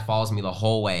my dad follows me the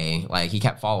whole way. Like he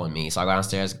kept following me. So I go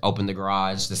downstairs, open the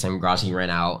garage, the same garage he ran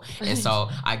out. And so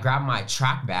I grabbed my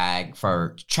track bag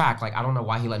for track. Like I don't know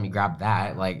why he let me grab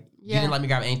that. Like he didn't let me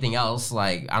grab anything else.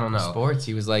 Like I don't know. Sports.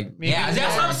 He was like, Yeah,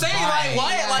 that's what I'm saying. Like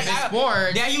what? Like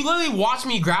sports. Yeah, you literally watched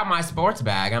me grab my sports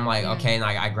bag. I'm like, okay, and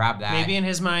I grabbed that. Maybe in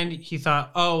his mind, he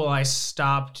thought, oh, well, I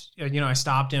stopped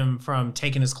him from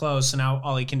taking his clothes, so now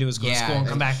all he can do is go to school and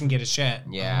come back and get his shit.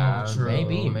 Yeah, Oh, true.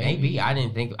 maybe. I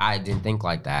didn't think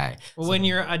like that. Well, when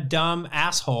you're a dumb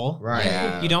asshole, Right.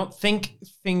 Yeah. you don't think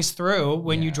things through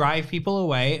when you drive people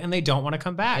away and they don't want to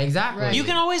come back. Exactly. Right. You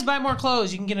can always buy more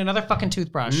clothes. You can get another fucking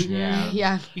toothbrush. Yeah.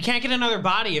 Yeah. You can't get another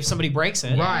body if somebody breaks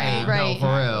it. Right. Right. No,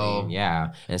 for real.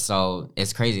 Yeah, and so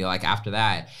it's crazy. Like after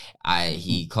that,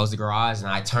 he closed the garage and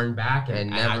I turned back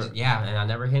and I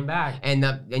never came back. And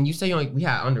you say we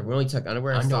only took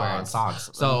underwear and socks. We don't have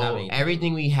So anything.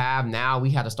 everything we have now, we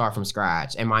had to start from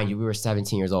scratch. And mind you, we were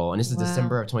 17 years old, and this is Wow.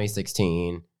 December of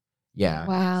 2016. Yeah.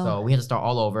 Wow. So we had to start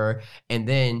all over, and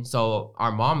then so our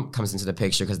mom comes into the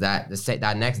picture because that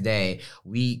next day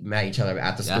we met each other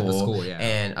at the Yeah, at school. the school, yeah.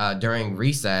 And during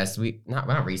recess,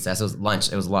 not recess. It was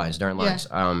lunch. It was lunch during lunch.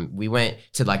 We went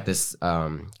to like this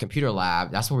computer lab.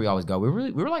 That's where we always go. We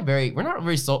were like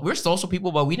we're social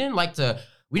people, but we didn't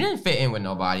fit in with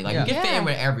nobody. Like we can fit in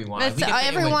with everyone. That's We can fit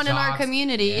in with everyone in our jocks.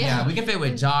 community. Yeah, we can fit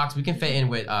with jocks. We can fit in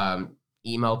with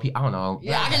emo people. I don't know.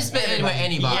 Yeah. I can just fit in with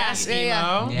anybody. Yes, emo.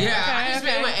 Yeah. Yeah, I can just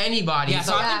fit in with anybody. Yeah,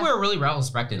 so I think we were really well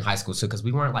respected in high school too, because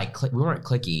we weren't like we weren't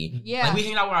cliquey. Yeah. Like we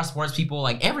hang out with our sports people,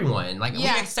 like everyone. Like we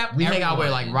accept. We hang out with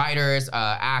everyone. like writers,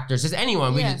 actors, just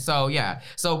anyone. Yeah.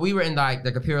 So we were in like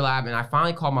the computer lab, and I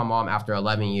finally called my mom after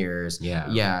 11 years.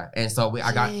 Yeah. And so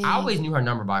I always knew her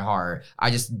number by heart.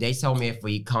 They told me if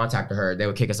we contacted her, they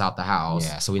would kick us out the house.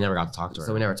 Yeah, so we never got to talk to her.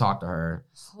 So we never talked to her.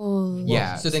 Oh.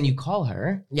 Yeah. So then you call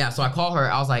her. Yeah, so I call her.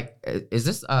 I was like, "Is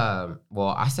this?"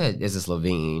 I said, "Is this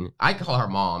Levine?" I call her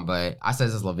mom, but I said,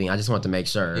 "Is this Levine?" I just wanted to make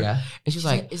sure. Yeah. And she's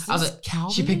like, "Is "I was this like,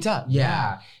 Calvin?" She picked up.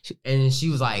 yeah." And she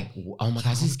was like, "Oh my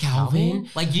gosh, this is Calvin."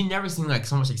 Like you never seen like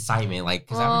so much excitement, like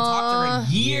because I haven't talked to her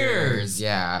in years.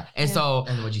 Yeah. And so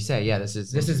And what'd you say? Yeah, this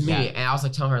is me. Yeah. And I was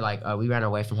like telling her like we ran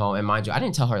away from home. And mind you, I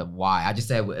didn't tell her why. I just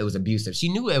said it was abusive. She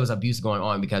knew it was abuse going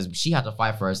on because she had to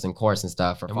fight for us in courts and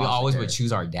stuff. For And we foster always care. would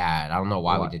choose our dad. I don't know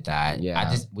why we did that.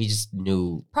 Yeah. We just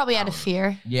knew. Probably out of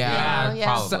fear. Yeah, Yeah.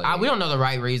 Probably. So, we don't know the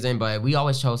right reason, but we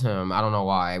always chose him. I don't know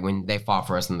why when they fought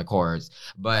for us in the courts.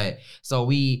 But so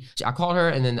I called her,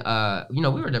 and then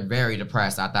we were very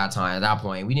depressed at that time. At that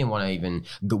point, we didn't want to even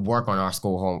work on our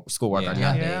schoolwork or Yeah.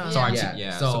 nothing. Yeah. So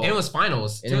Yeah. So So it was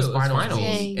finals. and it was too. finals.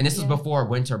 Dang, And this was yeah. before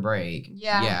winter break.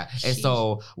 Yeah. And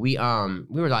so we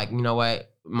were like, you know what,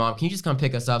 Mom, can you just come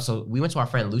pick us up? So we went to our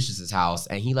friend Lucius's house,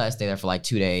 and he let us stay there for like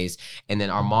 2 days. And then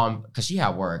our mom, because she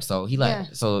had work, so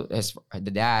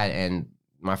the dad and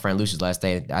my friend Lucius let us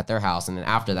stay at their house. And then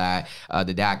after that,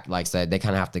 the dad said they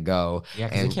kind of have to go. Yeah,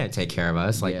 because And- they can't take care of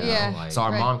us. Like, Yeah. like So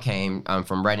our Right. mom came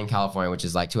from Redding, California, which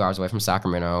is like 2 hours away from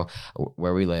Sacramento,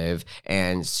 where we live,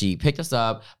 and she picked us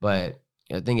up. But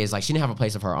the thing is, like, she didn't have a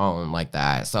place of her own like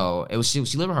that. So it was she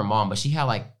lived with her mom, but she had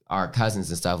like our cousins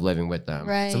and stuff living with them.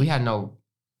 Right. So we had no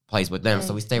place with them. So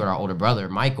Right. we stayed with our older brother,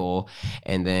 Michael,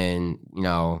 and then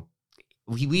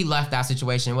we left that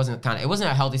situation. It wasn't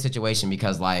a healthy situation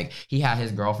because like he had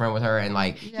his girlfriend with her, and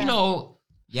like Yeah.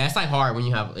 Yeah, it's like hard when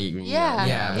you have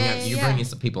you're bringing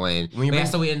some people in.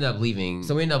 So we ended up leaving.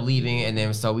 And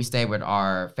then so we stayed with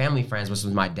our family friends, which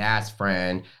was my dad's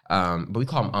friend. But we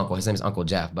call him Uncle. His name is Uncle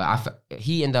Jeff. But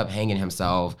he ended up hanging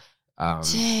himself.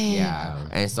 Dang. Yeah,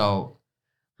 and so.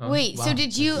 Wait, so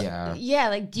did you? Yeah,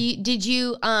 like did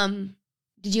you end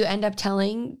up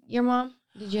telling your mom?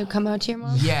 Did you come out to your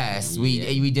mom? Yes,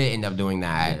 we did end up doing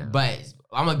that, but.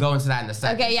 I'm gonna go into that in a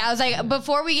second. Okay, yeah, I was like,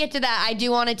 before we get to that, I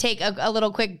do want to take a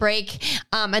little quick break,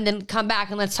 and then come back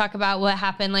and let's talk about what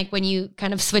happened, like when you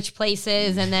kind of switch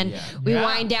places, and then we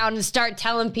wind down and start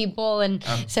telling people, and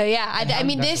I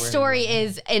mean, this story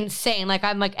is insane. Like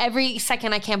I'm like every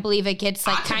second, I can't believe it gets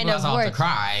like kind of worse. To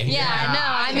cry. Yeah, no,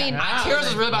 I mean, tears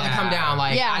is really about to come down.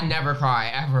 Like I never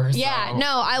cry ever. Yeah,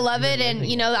 no, I love it,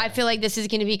 and I feel like this is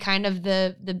going to be kind of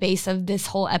the base of this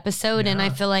whole episode, and I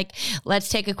feel like let's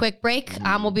take a quick break.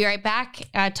 We'll be right back,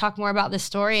 talk more about this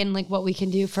story and like what we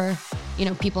can do for,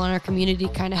 people in our community,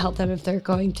 kind of help them if they're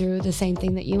going through the same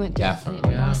thing that you went through.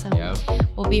 Definitely. Awesome. Yeah.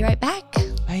 We'll be right back.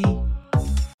 Bye.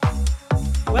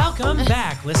 Welcome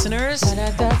back, listeners.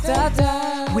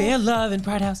 We're Love and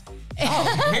Pride House.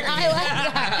 I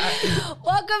like that.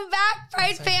 Welcome back,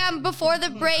 Pride fam. Before the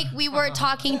break, we were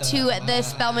talking to the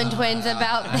Spellman Twinz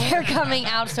about their coming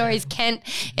out stories. Kent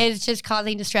is just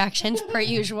causing distractions per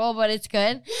usual, but it's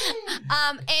good.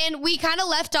 And we kind of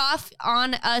left off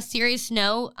on a serious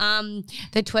note.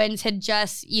 The twins had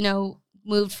just,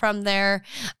 moved from their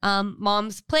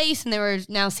mom's place, and they were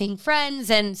now seeing friends.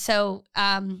 And so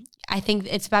I think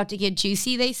it's about to get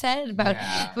juicy, they said.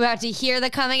 About to hear the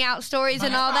coming out stories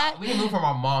and all that. We didn't move from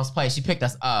our mom's place. She picked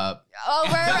us up. Oh,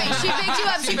 right. She picked you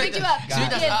up. She picked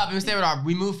us up. And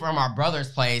we moved from our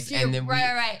brother's place. And then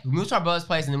we moved to our brother's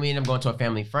place, and then we ended up going to a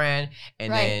family friend.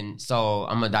 And then, so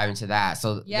I'm going to dive into that.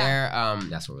 So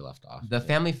that's where we left off. The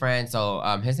family friend, so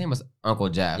his name was Uncle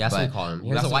Jeff. That's what we call him.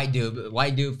 He was a white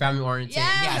dude, family oriented.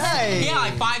 Yes. He had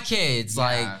like 5 kids.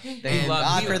 God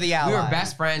for the ally. We were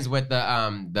best friends with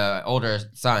the older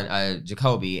son,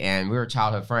 Jacoby, and we were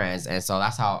childhood friends. And so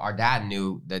that's how our dad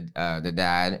knew the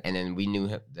dad, and then we knew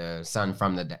the son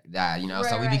from the dad,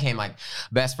 so we became like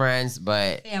best friends,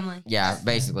 but family. Yeah,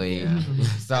 basically. Yeah.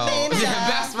 So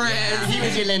best friends. Yeah. He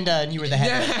was your Linda and you were the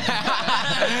head.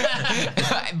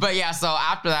 But yeah, so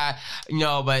after that,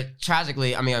 but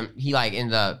tragically, I mean, he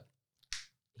ended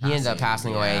up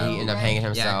passing away. He ended up hanging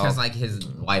himself. Yeah, because like his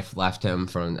wife left him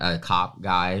from a cop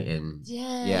guy, and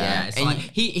it's and like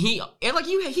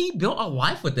he built a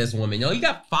life with this woman. You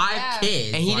got 5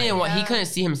 kids, and he couldn't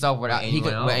see himself without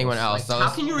anyone else. So how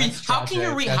can you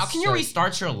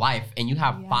restart your life and you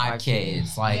have 5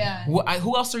 kids? Like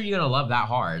who else are you gonna love that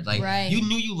hard? Like you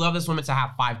knew you loved this woman to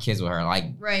have 5 kids with her.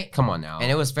 Like come on now.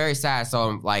 And it was very sad.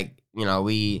 So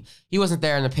he wasn't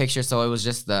there in the picture, so it was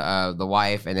just the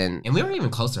wife, and we weren't even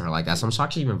close to her like that. So I'm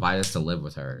shocked she even invited us to live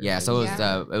with her. Yeah, so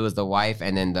it was the wife,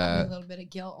 and then a little bit of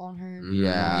guilt on her.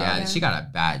 Yeah, she got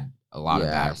a lot of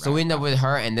bad. So we ended up with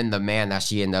her, and then the man that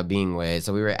she ended up being with.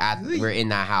 So we were in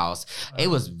that house. It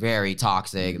was very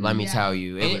toxic. Let me tell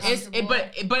you,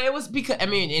 but it was because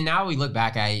and now we look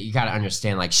back at it, you got to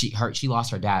understand like she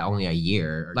lost her dad only a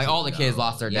year. Like all the kids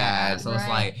lost their dad. So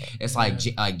it's like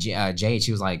Jade.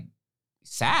 She was like.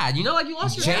 Sad, you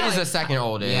lost your dad. Jane is the second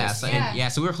oldest.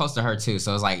 So we were close to her too.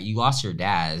 So it's like you lost your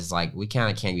dad. It's like we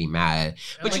kind of can't be mad.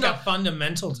 But a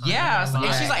fundamental time. Yeah,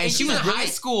 and she was in high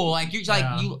school. Like you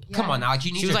come on now. Like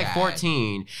you need. She was like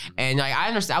 14, and like I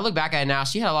understand. I look back at it now.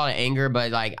 She had a lot of anger,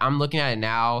 but like I'm looking at it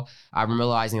now. I'm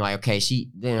realizing like okay,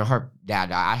 her dad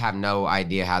died. I have no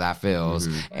idea how that feels,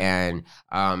 and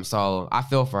so I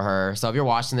feel for her. So if you're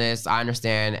watching this, I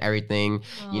understand everything.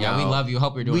 We love you.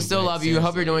 Hope you're doing. We still love you.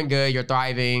 Hope you're doing good. You're thriving.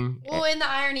 Well, and the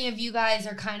irony of you guys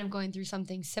are kind of going through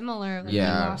something similar. Like you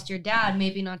lost your dad,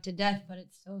 maybe not to death, but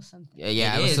it's still something.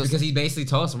 Yeah, it is because he basically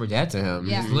told us we're dead to him.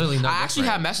 Yeah. He's literally not. I actually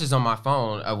have messages on my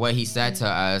phone of what he said to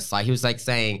us. Like he was like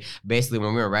saying basically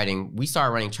when we were Reading, we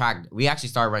started running track. We actually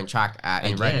started running track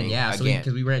in Reading. Yeah,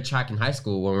 because we ran track in high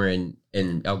school when we were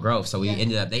in Elk Grove. So we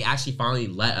ended up. They actually finally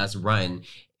let us run.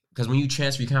 Because when you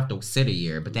transfer, you kind of have to sit a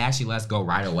year, but they actually let us go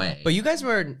right away. But you guys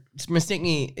were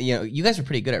mistakenly, you guys were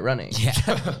pretty good at running. Yeah.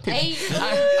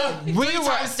 We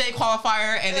were state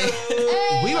qualifier, and then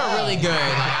we were really good.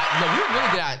 We were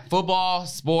really good at football,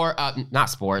 not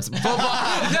sports,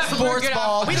 football, sports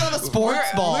ball. We don't have a sports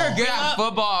ball. We were good at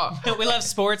football. We love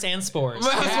sports and sports.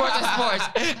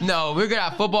 Sports. No, we were good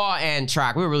at football and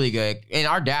track. We were really good. And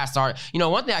our dad started.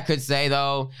 One thing I could say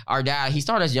though, our dad he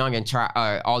started us young in track,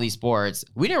 all these sports.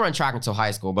 We didn't run track until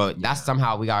high school, but that's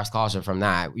somehow we got our scholarship from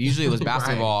that. Usually it was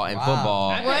basketball and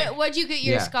football. What'd you get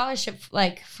your scholarship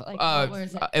like? Where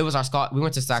is it? It was our we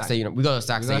went to Sac State. We go to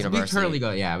Sac State University. We currently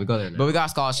go. Yeah, we go there. Now. But we got a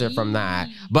scholarship from that.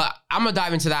 But I'm gonna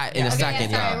dive into that in a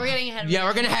second. Sorry, we're getting ahead. Yeah,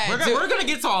 we're gonna head. We're gonna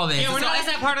get to all this. Yeah, we're not. Is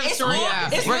that part of the story? Yeah,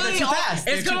 It's really too fast.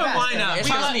 It's gonna line up.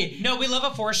 Trust me. No, we love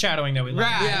a foreshadowing though. We love.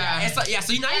 Right. Yeah. Yeah.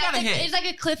 So now you gotta hit. It's like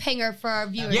a cliffhanger for our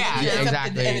viewers. Yeah,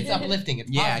 exactly. And it's uplifting. It's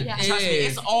Yeah, positive. Yeah. Trust me,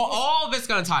 it's all of it's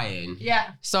gonna tie in.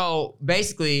 Yeah. So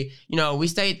basically, we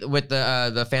stayed with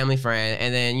the family friend,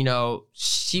 and then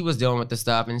she was dealing with the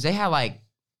stuff, and they had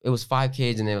it was 5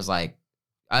 kids, and it was like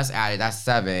us added, that's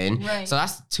 7. Right. So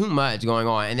that's too much going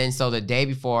on. And then so the day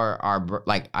before I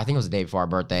think it was the day before our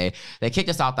birthday, they kicked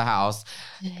us out the house,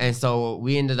 and so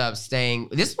we ended up staying.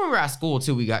 This is when we were at school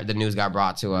too. The news got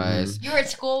brought to us. You were at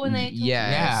school when they.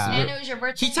 Yes. And it was your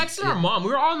birthday. She texted our mom. We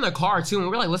were all in the car too,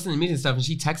 and we were listening to music and stuff. And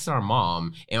she texted our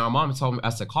mom, and our mom told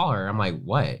us to call her. I'm like,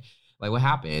 what? What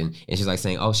happened? And she's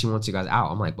saying, oh, she wants you guys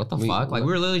out. I'm like, what the fuck? We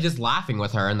were literally just laughing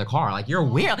with her in the car. You're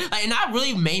weird. And that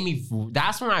really made me,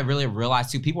 that's when I really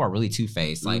realized too, people are really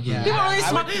two-faced. People are really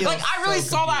smart. I really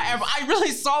saw that. I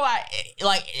really saw that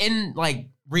in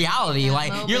reality.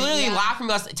 You're literally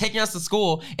laughing at us, taking us to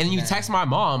school, and then you text my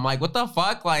mom, what the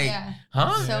fuck?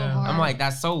 Huh? So hard. I'm like,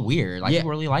 that's so weird.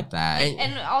 People really like that.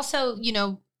 And also,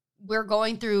 we're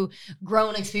going through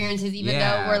grown experiences, even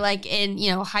though we're in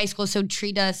high school. So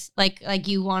treat us like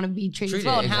you want to be treated as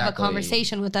well, and have a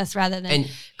conversation with us rather than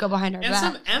go behind our back.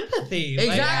 And some empathy.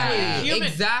 Exactly.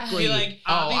 Exactly.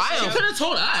 She could have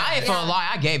told us. I ain't gonna lie,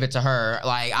 I gave it to her.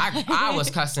 I was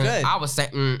cussing. I was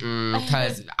saying,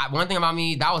 because one thing about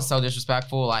me, that was so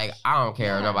disrespectful. I don't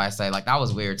care what nobody say. That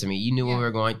was weird to me. You knew what we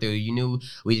were going through. You knew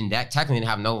we technically didn't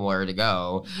have nowhere to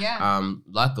go. Yeah.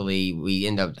 Luckily, we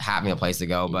ended up having a place to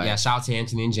go. But shout out to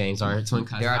Anthony and James, our twin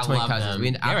cousins. They're our twin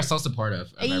cousins. They were so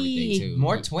supportive of everything too.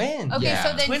 More twins. Okay, Yeah.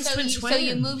 so then Twins. so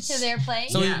you moved to their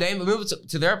place. So they moved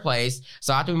to their place.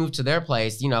 So after we moved to their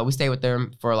place, we stayed with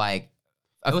them for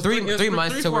three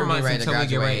months till we were getting ready to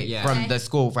graduate from the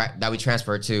school that we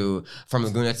transferred to from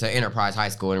Laguna to Enterprise High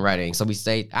School in Reading. So we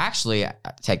stayed. Actually,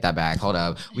 take that back. Hold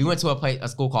up. We went to a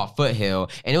school called Foothill,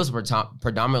 and it was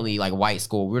predominantly white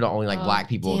school. We were the only black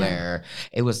people there.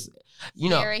 It was.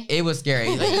 Scary. It was scary.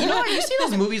 You see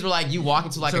those movies where you walk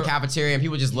into a cafeteria and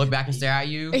people just look back and stare at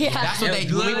you? Yeah. That's what they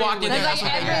do. When we walked in there. That's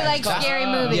That's what they every did. scary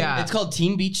movie. Yeah. It's called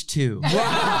Teen Beach 2. no,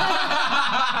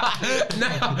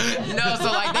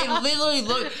 so they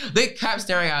literally they kept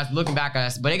staring at us, looking back at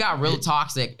us, but it got real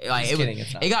toxic.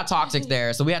 It got toxic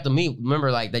there. So we had to leave.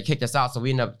 Remember, they kicked us out, so we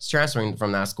ended up transferring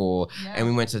from that school, and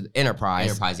we went to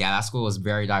Enterprise. Yeah, that school was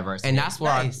very diverse. And that's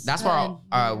where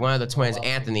one of the twins,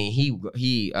 Anthony, he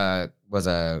was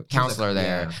a counselor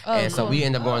there, and so we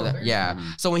ended up going there.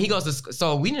 So when he goes to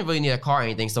so we didn't really need a car or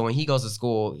anything. So when he goes to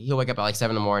school, he'll wake up at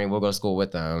 7 in the morning. We'll go to school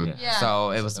with them. Yeah.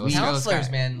 So it was Counselors,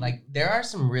 man. There are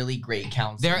some really great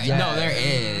counselors. There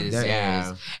is.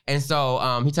 And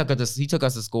so he took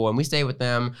us to school, and we stayed with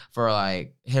them for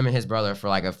him and his brother for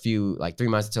a few 3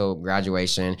 months till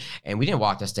graduation, and we didn't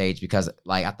walk the stage because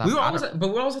I thought we were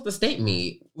always at the state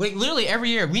meet. Literally every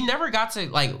year, we never got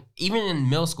to even in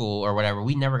middle school or whatever,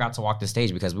 we never got to walk the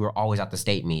stage because we were always at the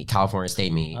state meet, California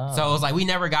State meet. Oh. So it was we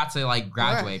never got to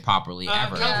graduate properly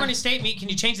ever. California State meet. Can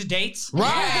you change the dates?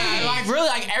 Right. Really,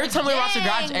 every time we watch a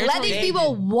graduate, let these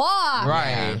people walk.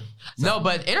 Right. So no,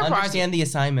 but Enterprise understand the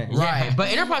assignment. Right. Yeah. But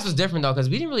Enterprise was different though, because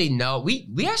we didn't really know. We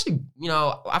actually,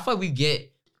 I feel we get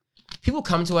people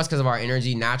come to us because of our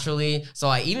energy naturally.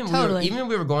 So even when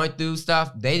we were going through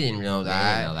stuff, they didn't know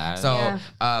that.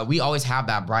 So we always have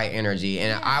that bright energy,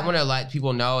 and I want to let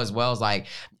people know as well as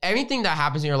anything that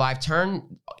happens in your life, turn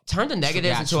the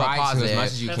negatives into a positive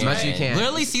as much as you can.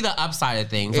 Literally see the upside of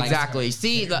things. Exactly.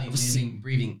 See the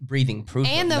breathing proof.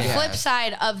 And the flip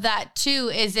side of that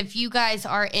too is if you guys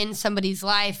are in somebody's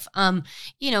life,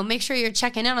 make sure you're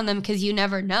checking in on them because you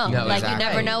never know. You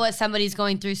never know what somebody's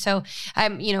going through. So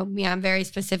I'm very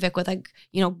specific with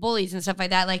bullies and stuff like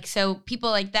that. So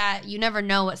people like that, you never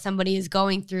know what somebody is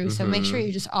going through. Mm-hmm. So make sure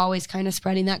you're just always kind of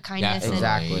spreading that kindness. Yeah,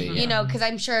 exactly. And, because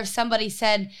I'm sure if somebody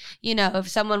said, if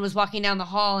someone was walking down the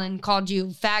hall and called you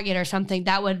faggot or something,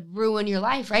 that would ruin your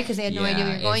life, right? Because they had no idea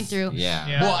what you're going through.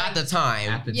 Yeah. Well, at the time.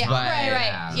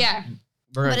 Right. Yeah.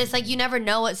 But it's you never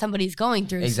know what somebody's going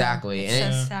through. Exactly.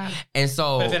 And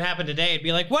so but if it happened today, it'd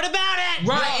be what about it?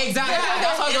 Right, exactly.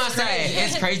 That's what I was going to say.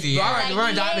 It's crazy. All right, we're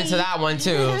going to dive into that one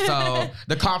too. So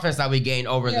the confidence that we gained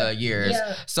over the years.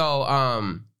 Yeah.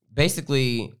 So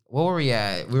basically, what were we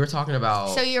at? We were talking about.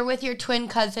 So you're with your twin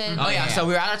cousin. Oh yeah. So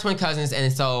we were at our twin cousins,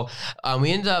 and so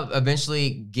we ended up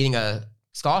eventually getting a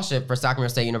scholarship for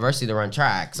Sacramento State University to run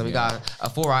track. So we got a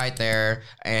full ride there.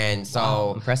 And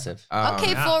so impressive.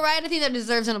 Okay, full ride. I think that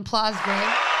deserves an applause, Greg.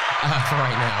 For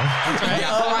right now.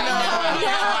 Yeah, for right now.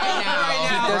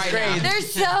 That's great.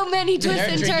 There's so many twists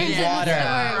and turns in the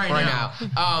story. Right now.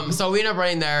 So we ended up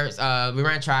running there. We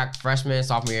ran track freshman,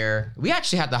 sophomore year. We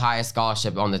actually had the highest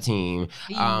scholarship on the team.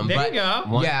 There you go.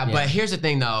 But here's the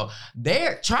thing though.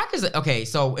 Track is okay.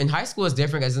 So in high school it's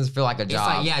different because it doesn't feel like a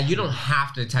job. It's like, you don't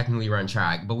have to technically run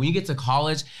track, but when you get to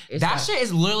college, that shit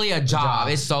is literally a job.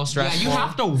 It's so stressful. Yeah, you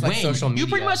have to win. Like social media. You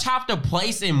pretty much have to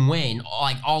place and win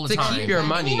like all the to time keep your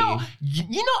money.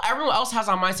 You know, everyone else has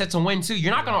a mindset to win too.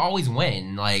 You're not gonna always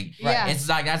win. Like, Yeah. it's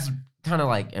like that's kind of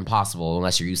like impossible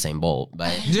unless you're Usain Bolt.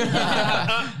 But, So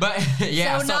not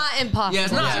impossible. Yeah,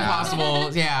 it's not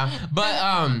impossible. Yeah,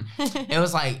 but it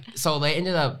was like so they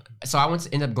ended up. So I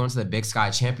ended up going to the Big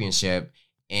Sky Championship.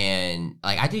 And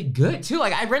like I did good too.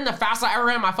 Like I ran the fastest I ever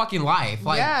ran in my fucking life.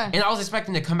 Like, and I was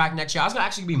expecting to come back next year. I was gonna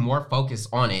actually be more focused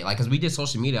on it. Like, cause we did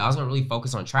social media. I was gonna really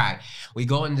focus on track. We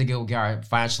go in to get our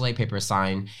financial aid paper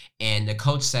signed, and the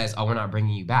coach says, "Oh, we're not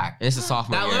bringing you back." And it's a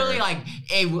sophomore That year. literally like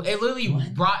it literally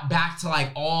brought back to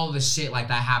like all the shit like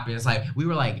that happened. It's like we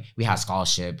were like we had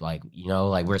scholarship, like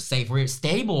like we're safe, we're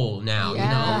stable now,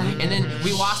 and then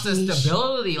we lost the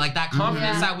stability, like that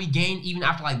confidence that we gained even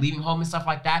after like leaving home and stuff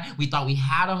like that. We thought we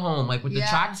had a home, like with the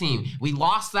track team, we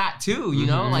lost that too,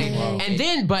 like, and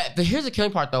then but here's the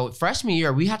killing part though. Freshman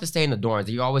year we have to stay in the dorms.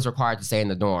 You're always required to stay in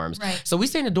the dorms, Right. So we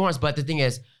stay in the dorms, but the thing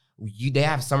is, they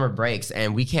have summer breaks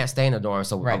and we can't stay in the dorm,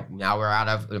 so now we're out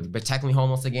of, but technically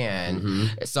homeless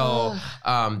again. So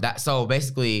so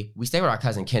basically we stay with our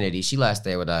cousin Kennedy. She let us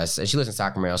stay with us, and she lives in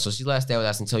Sacramento, so she let us stay with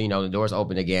us until the doors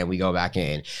open again. We go back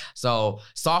in. So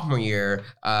sophomore year,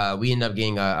 we end up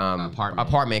getting a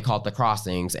apartment called The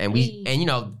Crossings, and we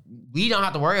don't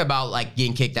have to worry about like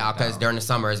getting kicked out because during the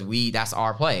summers that's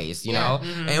our place, know.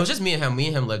 And it was just me and him. Me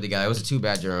and him lived together. It was a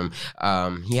 2-bedroom.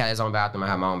 He had his own bathroom. I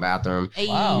had my own bathroom.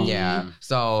 Wow. Yeah.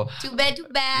 So Too bad.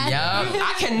 yeah,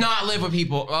 I cannot live with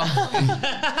people. Okay,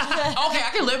 I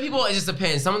can live with people. It just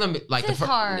depends. Some of them like It's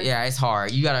hard. Yeah, it's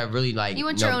hard. You gotta really like. You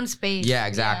want your own space. Yeah,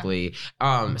 exactly.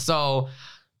 So.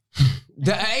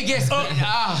 It gets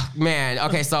man.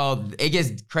 Okay, so it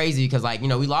gets crazy because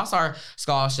we lost our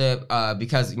scholarship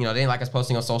because they didn't like us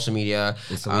posting on social media.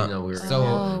 So we know we were.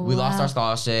 So we lost our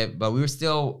scholarship, but we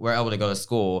were able to go to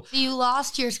school. So you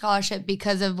lost your scholarship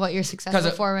because of what you're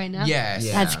successful for right now? Yes.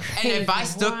 Yeah. That's crazy. And if I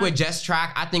stuck with just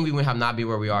track, I think we would have not be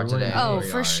where we are today. Oh,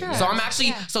 for sure. So I'm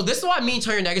actually so this is why I mean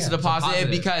turn your negative to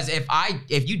positive, because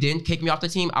if you didn't kick me off the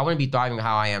team, I wouldn't be thriving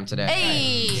how I am today.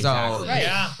 Hey. So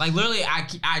like literally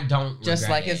I don't Just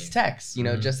like regret his texts,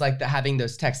 just like having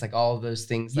those texts, like all of those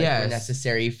things were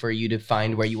necessary for you to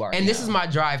find where you are. And this is my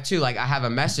drive too. Like I have a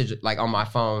message like on my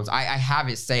phones. I have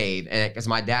it saved, and because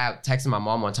my dad texted my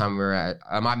mom one time. We were at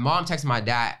my mom texted my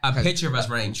dad a picture of us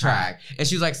running track, and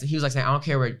he was like saying, "I don't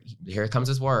care what." Here comes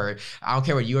this word. I don't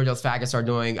care what you or those faggots are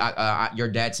doing. You're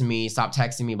dead to me. Stop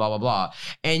texting me. Blah blah blah.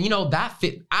 And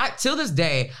till this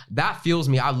day that fuels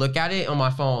me. I look at it on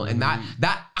my phone, and that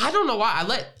I don't know why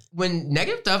when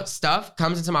negative stuff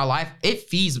comes into my life, it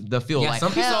feeds the fuel. Yeah, like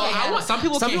some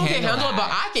people can't handle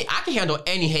that. it, but I can handle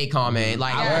any hate comment.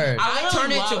 Like I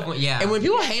turn it to and when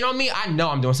people hate on me, I know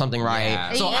I'm doing something right.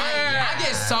 Yeah. So I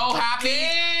get so happy.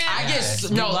 I get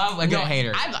love a good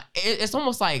hater. It's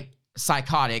almost like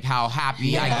psychotic how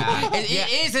happy I get.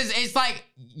 It is. It's like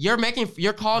you're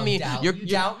calling me. You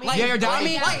doubt me? You're doubting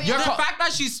me. Like, the fact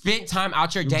that you spent time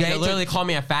out your day to literally call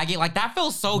me a faggot, like that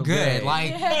feels so good.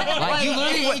 Like you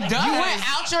literally you went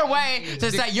out your way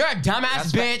to say you're a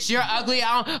dumbass bitch, you're ugly,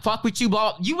 I don't fuck with you,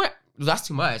 blah. You went. That's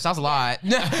too much. That's a lot.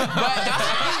 But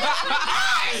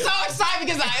I'm so excited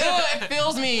because it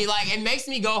fills me. Like it makes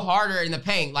me go harder in the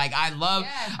paint. Like I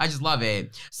just love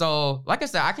it. So like I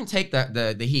said, I can take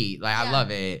the heat. Like I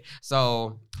love it.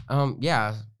 So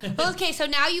yeah. Well, okay, so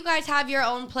now you guys have your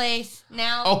own place.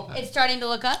 Now it's starting to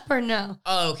look up, or no?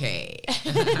 Okay.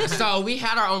 So we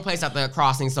had our own place at the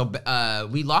Crossing. So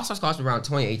we lost our scholarship around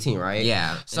 2018, right?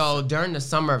 Yeah. So during the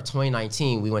summer of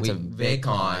 2019, we went to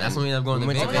VidCon. That's when we ended up going to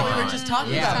VidCon. Oh, we were just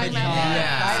talking about VidCon.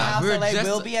 Yeah. We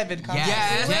will be at VidCon.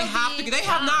 Yes, They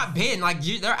have not been. Like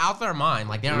they're out their mind.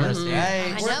 Like they don't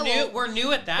understand. Right. We're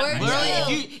new at that.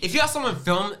 Literally, If you have someone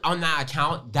film on that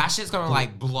account, that shit's gonna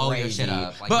like blow your shit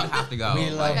up. Like you have to go. We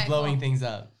love blowing things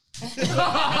up.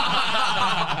 Yeah,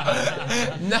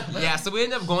 so we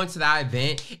ended up going to that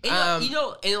event. And,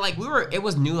 and like it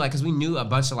was new, like because we knew a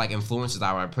bunch of like influencers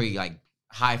that were pretty like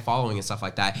high following and stuff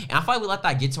like that. And I feel like we let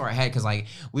that get to our head because like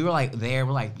we were like there,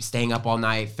 we're like staying up all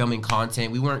night filming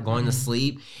content. We weren't going to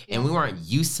sleep, and we weren't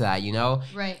used to that, you know.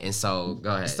 Right. And so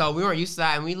go ahead. So we weren't used to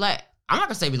that, and I'm not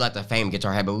gonna say we let the fame get to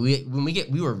our head, but we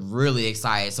were really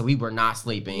excited, so we were not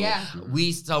sleeping. Yeah.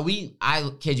 I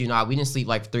kid you not, we didn't sleep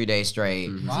like 3 days straight.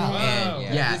 Wow.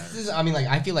 And This is, I mean, like,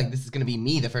 I feel like this is gonna be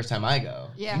me the first time I go.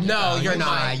 Yeah. No, you're you're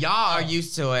not. fine. Y'all are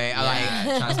used to it.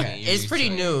 Yeah, trust me, you're It's used pretty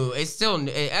to it. new. It's still. I mean,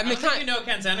 I don't think you know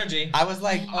Ken's energy. I was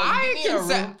like, I give me a can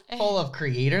say- room full of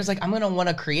creators. Like, I'm gonna want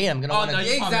to create. I'm gonna Oh want no, to.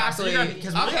 you Exactly.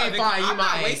 Because Okay, fine, you I'm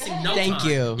not might. wasting no Thank time.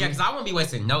 you. Yeah, because I won't be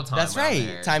wasting no time. That's out right.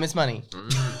 there. Time is money.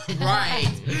 Right.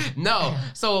 No.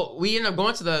 So we ended up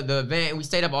going to the event, and we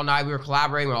stayed up all night. We were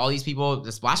collaborating with all these people.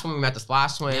 The Splash Twins, we met the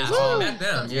Splash Twins. Yeah, all- so we met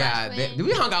them. Yeah, Twins.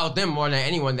 we hung out with them more than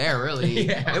anyone there, really.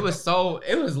 Yeah. It was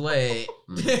lit.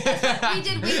 We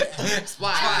did. We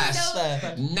Splash.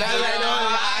 so- No,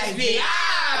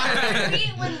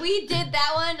 when we did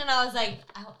that one, and I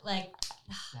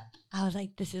was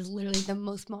like, this is literally the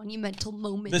most monumental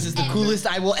moment. This is the ever. coolest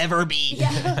I will ever be.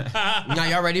 Yeah. Now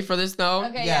y'all ready for this though?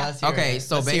 Okay. Yeah. Yeah. Let's hear Okay, it.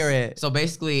 so Let's hear it. so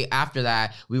basically after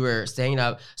that, we were staying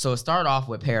up. So it started off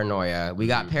with paranoia. We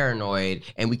got paranoid,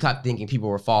 and we kept thinking people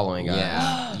were following us.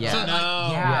 Yeah. Yeah. So, like, No.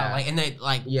 yeah, like, and they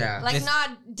like, Yeah. Like This- not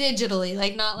digitally,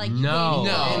 like not like No.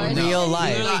 or In no. real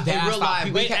life. Literally, In in real life.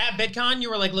 people Wait, at VidCon, you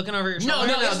were like looking over your No,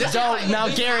 shoulder? no. This Don't. Now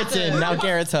Garrett's in. Now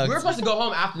Garrett's hooked. We were supposed to go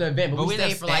home after the event, but But we we stayed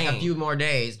just for like a stayed. few more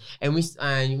days, and we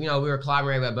were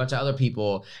collaborating with a bunch of other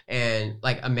people, and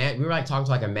like we were like talking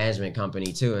to like a management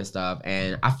company too and stuff,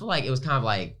 and I feel like it was kind of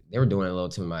like they were doing a little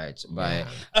too much, but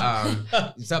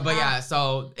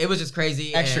so it was just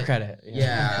crazy. Extra and- credit.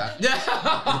 Yeah.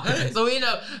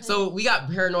 So we got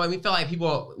paranoid. We felt like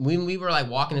people, when we were like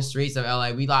walking the streets of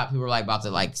LA, we thought people were like about to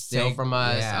like steal Take- from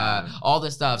us, yeah. all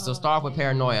this stuff. So Oh, start off with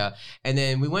man. paranoia. And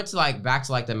then we went to like back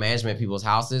to like the management people's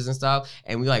houses and stuff.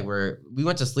 And we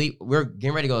went to sleep. We are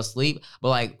getting ready to go to sleep. But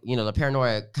like, the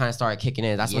paranoia kind of started kicking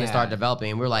in. That's when it Yeah. started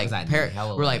developing. And we were like, Was that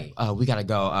hella we're late? like, we gotta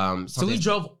go. So we something's-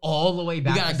 drove all the way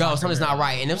back. we gotta to go. Something's not Sacramento.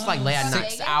 right. And it was like late at From night.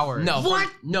 Vegas? 6 hours. No, What?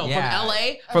 from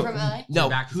LA. Or from LA? No,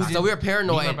 Back to so we were Me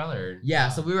paranoid. and my brother. Yeah,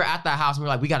 so we were at that house and we were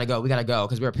like, we gotta go,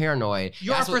 because we were paranoid.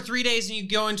 You are That's for what- 3 days and you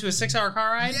go into a 6-hour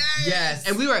car ride? Yes,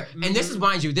 and we were, and this is,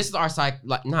 mind you, this is our hold on,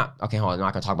 I'm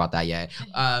not gonna talk about that yet.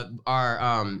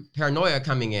 Our paranoia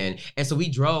coming in, and so we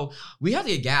drove. We had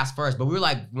to get gas first, but we were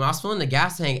like, when I was filling the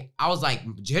gas tank, I was like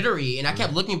jittery, and I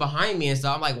kept looking behind me and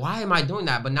stuff. I'm like, why am I doing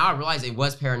that? But now I realize it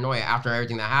was paranoia after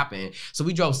everything that happened. So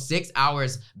we drove 6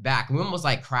 hours back. We almost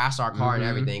like crashed our car and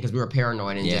everything because we were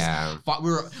paranoid and Yeah. just fought.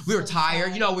 We were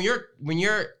tired. When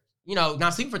you're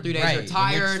not sleeping for 3 days, you're When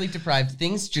tired. sleep deprived.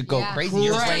 Things should go Yeah. crazy.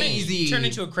 You're Crazy. Turn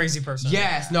into a crazy person.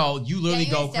 Yes, no, you literally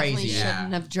you go guys definitely crazy.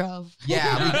 shouldn't have drove.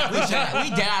 Yeah, we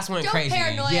dead ass went Don't crazy.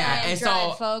 paranoia Yeah, and and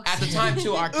drive, so folks. at the time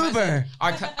too, our cousin, Uber.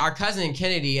 our cousin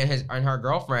Kennedy and her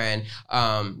girlfriend,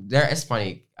 it's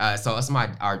funny. So it's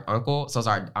our uncle. So it's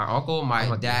our uncle, my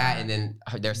Oh, dad, God. and then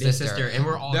their Their sister. sister, and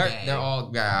we're all They're gay.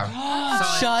 all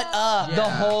Shut up. The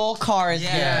Yeah. whole car is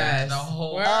Yeah, gay. the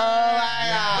whole. Oh my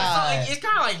Yeah. So god. it's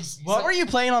kind of like What were you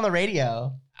playing on the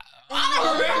radio? I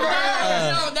don't remember.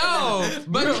 No.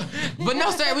 But no,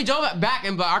 sir, we drove back,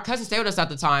 but our cousin stayed with us at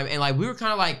the time, and like we were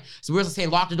kind of like, so we were saying,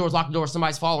 lock the doors,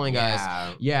 somebody's following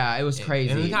us. Yeah, it was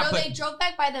crazy. and we got- No, but- they drove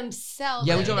back by themselves.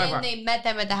 Yeah, we and drove back then by- they met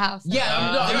them at the house.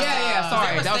 Yeah,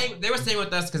 sorry. They That were, was- staying, they were staying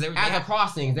with us because they were at the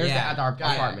crossing. There's Yeah. at our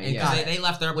Yeah, apartment. and 'cause they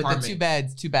left their With apartment. the 2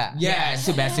 beds, 2 baths. Yes.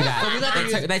 Too bad. So we let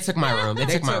them They took my room. They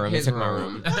took my room. They his took my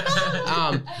room.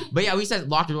 But yeah, we said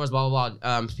lock the doors, blah blah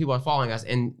blah. People are following us,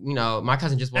 and my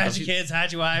cousin just woke up. Hide your kids,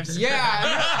 hide your wives.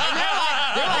 Yeah,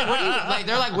 and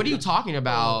they're like, what are you talking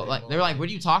about? Like, they're like, what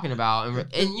are you talking about? And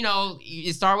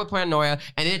it started with paranoia,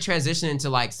 and then it transitioned into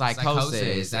like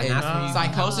psychosis. And And that's when you-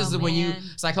 psychosis is when man.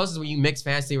 psychosis is when you mix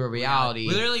fantasy with reality.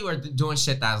 We literally were doing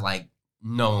shit that's like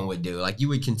no one would do. Like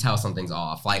you can tell something's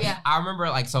off. Like Yeah. I remember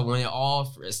like so when it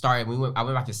all started, I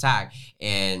went back to SAC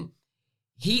and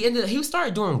he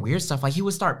started doing weird stuff. Like he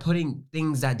would start putting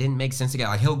things that didn't make sense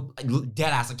together. Like he'll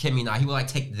dead ass a kid me now. He would like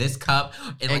take this cup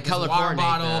and like color this water coordinate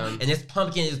bottle them. and this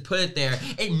pumpkin and just put it there.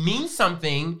 It means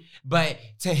something, but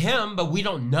to him, but we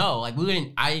don't know. Like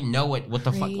I didn't know what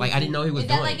the fuck. Like I didn't know he was Is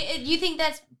that doing. like? You think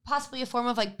that's possibly a form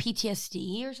of like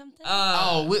PTSD or something?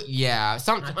 Yeah,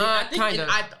 some kind of. I think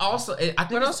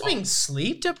But it's also being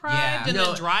sleep deprived and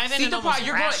then driving sleep and almost deprived,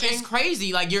 you're going, crashing. it's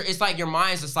crazy. Like it's like your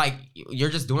mind's just like you're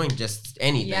just doing just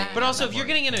anything. Yeah. But also, if you're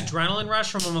getting an adrenaline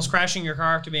rush from almost crashing your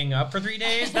car after being up for 3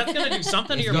 days, that's gonna do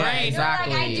something to your Yeah, brain.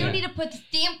 exactly. You're like, I do need to put this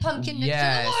damn pumpkin next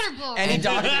Yes. to the water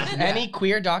bowl. Any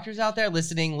queer doctors out there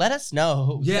listening, let us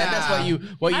know. Yeah. Send us what you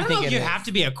I don't think know if it you is. have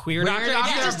to be a queer doctor. If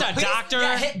doctor, you're just a please, doctor.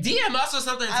 Yeah, DM us or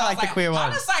something. I like the queer How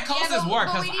one. does psychosis but work?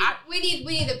 we 'Cause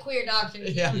need the queer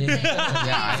doctors. Yeah. We need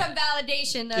some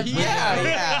validation of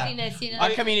Yeah. craziness, you know? Our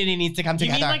community needs to come You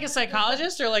together. mean like a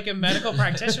psychologist or like a medical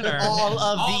practitioner? all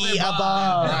of all the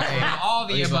above. Right. All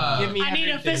the above. Give me I need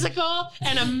a everything. physical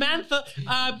and a menthol.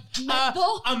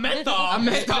 Menthol? A menthol. A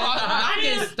menthol. I Not need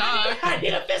getting a- stuck. I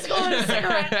need a physical and a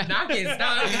cigarette. Not getting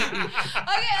stuck.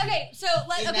 Okay, so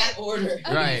In that order.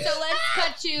 Okay, Right. so let's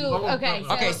cut you. Okay,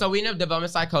 Okay, so we ended up developing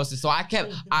psychosis. So I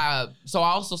kept, so I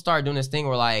also started doing this thing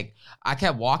where like I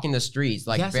kept walking the streets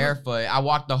like Yes, barefoot. I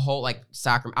walked the whole like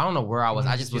Sacramento. I don't know where I was.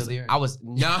 I just was. I was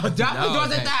no, definitely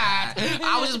wasn't that.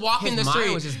 I was just walking the His mind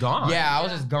street. was just gone. Yeah, I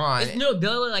was just gone. It's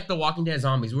literally like the Walking Dead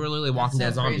zombies. We were literally Walking Dead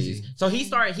That's so zombies.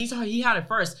 crazy. So he had it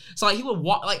first. So like he would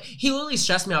walk, like he literally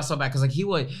stressed me out so bad because like he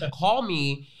would call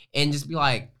me and just be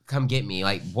like, "Come get me!"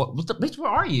 Like, what the bitch? Where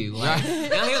are you? Like,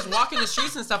 and he was walking the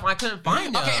streets and stuff, and I couldn't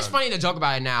find him. Okay, it's funny to joke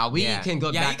about it now. We can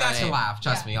go Yeah, back you guys on can it. laugh.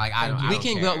 Trust me. Like I We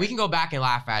can go back and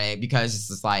laugh at it because it's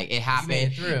just like it happened.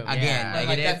 made it through. Again, Yeah. Like,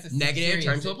 negative, that's a negative serious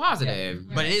turn to a thing. positive.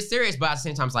 But it is serious. But at the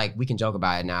same time, it's like we can joke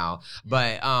about it now.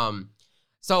 But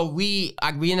so we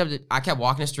ended up. I kept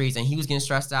walking the streets, and he was getting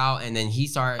stressed out, and then he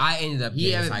ended up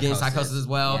getting psychosis as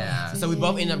well. Yeah. So we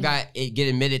both ended up get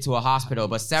admitted to a hospital,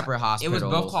 but separate It hospitals.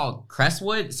 was both called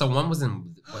Crestwood. So one was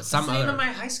in some That's the name other. of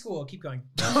my high school. Keep going.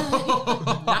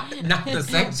 not the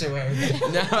sanctuary.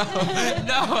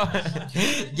 no.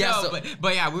 Yeah, No, so,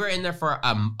 but yeah, we were in there for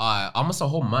almost a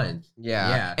whole month. yeah.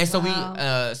 Yeah. And so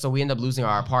Wow. we ended up losing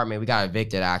our apartment. We got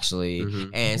evicted actually. Mhm.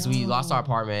 And so we lost our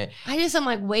apartment. I'm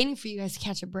like waiting for you guys to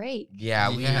catch a break. Yeah,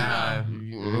 we Yeah.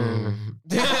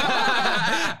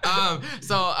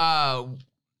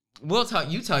 we'll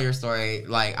tell your story.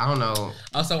 Like, I don't know.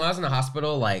 Also, when I was in the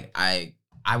hospital, like I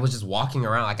was just walking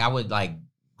around. Like I would like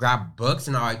grab books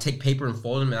and I would take paper and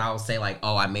fold them and I would say like,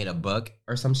 "Oh, I made a book"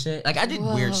 or some shit. Like I did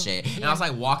weird Whoa. shit. And I was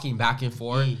like walking back and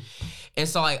forth. And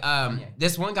so like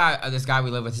this guy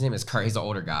we live with, his name is Kurt. He's an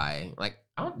older guy. Like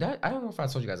I don't know if I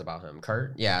told you guys about him,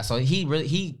 Kurt. Yeah, so he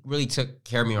really took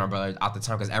care of me and my brother at the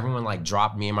time because everyone like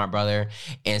dropped me and my brother,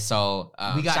 and so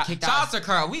We got kicked Shout out. out to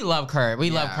Kurt. We love Kurt.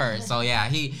 We love Yeah. Kurt. So yeah,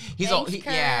 he's Thanks, Kurt.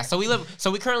 yeah. So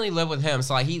we currently live with him.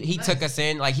 So like he took us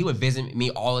in. Like he would visit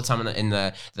me all the time in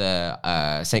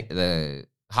the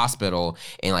hospital,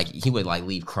 and like he would like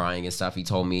leave crying and stuff. He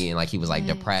told me, and like he was like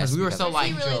depressed. 'Cause we were because- so, Is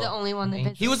like, he really the only one that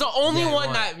visited? he was the only Yeah, one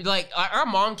he that like our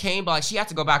mom came, but like she had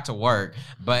to go back to work.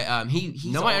 But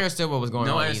no one understood what was going on.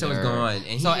 No one understood what was either. going on.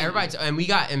 And So he- everybody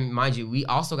and mind you, we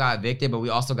also got evicted, but we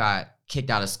also got kicked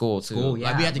out of school too. School, Like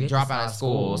yeah, we had to we had to drop stop out of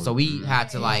school. school. So we had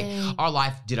to like Dang. our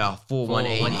life did a full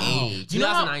 180. 180. You know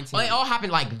how, 2019. it all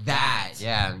happened like that.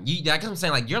 Yeah. That's what I'm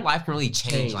saying. Like your life can really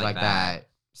change like that.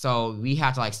 So we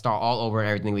had to like start all over and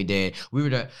everything we did. We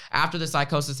were after the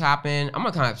psychosis happened. I'm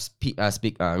gonna kind of pick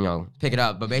it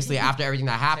up. But basically, after everything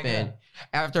that happened,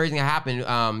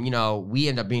 we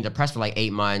ended up being depressed for like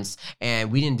 8 months,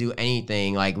 and we didn't do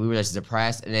anything. Like we were just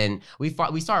depressed, and then we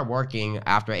started working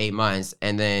after 8 months,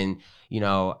 and then.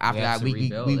 After had that, to we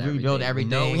rebuild rebuilt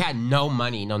everything. everything. We had no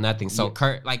money, no nothing. So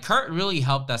Kurt really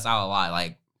helped us out a lot.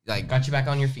 Like Got you back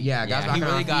on your feet. yeah, got us back he on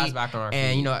our really got us feet. back on our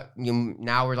feet. And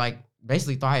now we're like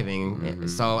basically thriving. Mhm.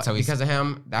 So So because of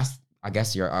him, I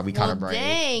guess we caught a break.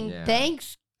 Dang, Yeah.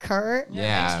 thanks, Kurt.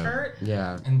 Yeah. Thanks, Kurt.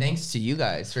 Yeah. And thanks to you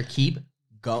guys for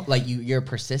your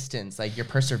persistence, like your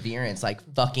perseverance, like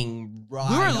fucking We were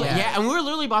right. and we were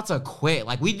literally about to quit.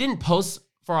 Like we didn't post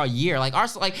for a year. Like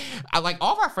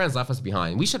all of our friends left us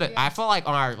behind. We should have. I felt like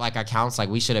on our accounts, like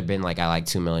we should have been like at like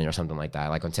 2 million or something like that,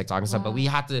 like on TikTok and stuff. But we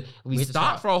had to. We had to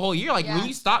stopped stop. for a whole year. Like Yeah. when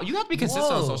you stop, you have to be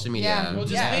consistent on Whoa. social media. Yeah. Well,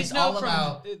 just Yeah, please it's know all from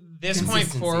about this point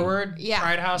consistency. forward, Yeah,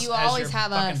 Pride House you has always your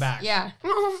have fucking us. back. Yeah,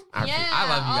 I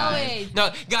love you guys. always.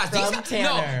 No, guys, From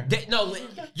Tanner.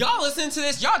 y'all listen to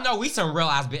this. Y'all know we some real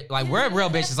ass bitch. Like we're real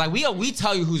bitches. Like we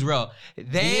tell you who's real.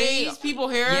 These people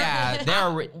here, Yeah,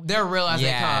 they're real as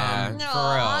Yeah. they come. No,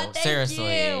 For real. thank Seriously.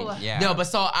 you. Yeah. No, but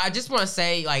so I just want to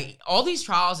say, like, all these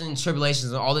trials and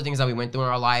tribulations and all the things that we went through in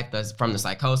our life, from the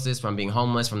psychosis, from being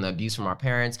homeless, from the abuse from our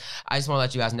parents, I just want to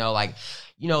let you guys know, like,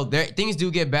 you know, things do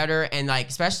get better, and like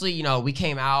especially, you know, we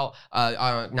came out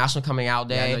on National Coming Out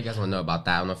Yeah, I know Day. you guys want to know about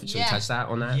that. I don't know if you should touch that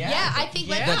on that. Yeah, I think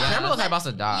let's. The camera looks like about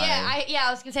to die.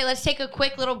 I was gonna say let's take a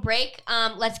quick little break.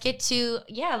 Let's get to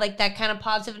like that kind of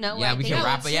positive note. Yeah, we can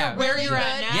wrap it. Yeah, where you're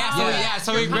at now.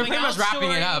 So we're pretty much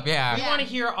wrapping it up. Yeah. We want to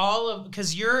hear all of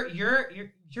because you're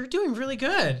doing really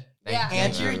good.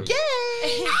 And you're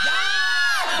gay.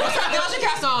 What's that Doja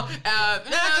Cat song?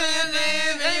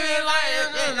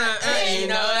 You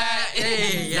know that.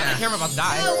 Yeah, the camera about to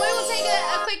die. So we'll take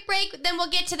a quick break, then we'll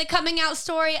get to the coming out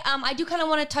story. I do kind of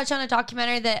want to touch on a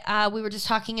documentary that we were just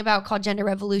talking about called Gender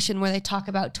Revolution, where they talk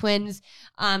about twins.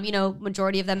 You know,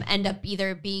 majority of them end up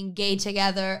either being gay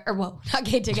together, or well, not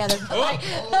gay together, but like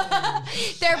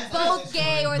they're both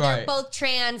gay or they're both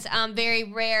trans. Very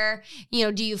rare. You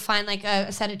know, do you find like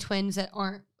a set of twins that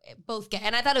aren't both gay?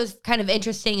 And I thought it was kind of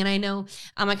interesting, and I know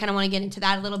I kind of want to get into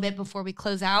that a little bit before we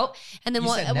close out. And then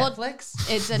Netflix?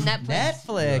 It's a Netflix.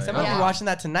 Netflix. I'm gonna be watching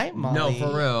that tonight, Molly. No,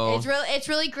 for real. It's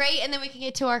really great. And then we can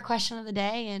get to our question of the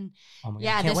day. And this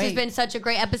has been such a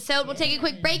great episode. We'll take a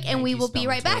quick breek, and we will be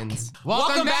right back.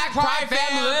 Welcome back, Pride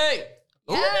family.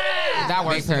 Yeah. That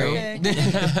works too.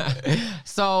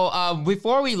 So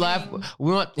before we left,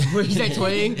 we want. You say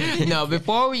twinning? No,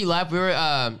 before we left, we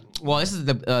were. Well, this is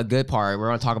the good part. We're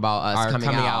going to talk about us coming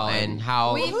out and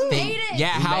how we made it. Yeah,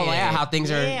 how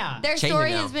things are. Their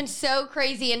story has been so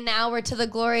crazy, and now we're to the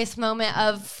glorious moment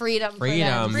of freedom.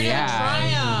 Freedom,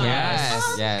 yeah.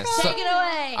 Yes. Take it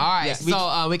away. All right,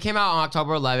 so we came out on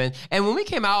October 11th, and when we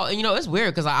came out, you know, it's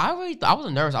weird because I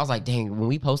was nervous. I was like, dang, when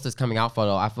we post this coming out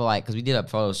photo, I feel like because we did a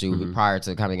photo shoot prior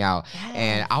to coming out,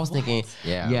 and I was thinking, we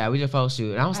did a photo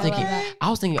shoot, and I was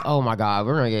thinking, oh my god,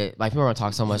 we're gonna get like people are gonna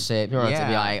talk so much shit. People are gonna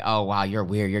be like, oh wow, you're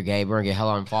weird, you're gay. We're gonna get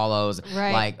hella unfollows,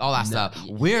 like all that stuff.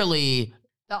 Weirdly.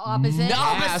 The opposite. No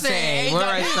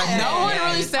one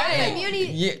really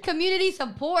said community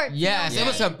support. Yes, it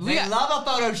was We love a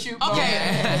photo shoot.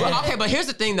 Okay, but here's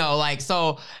the thing though, like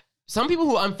so. Some people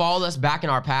who unfollowed us back in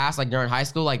our past, like during high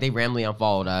school, like they randomly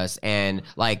unfollowed us, and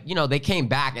like you know they came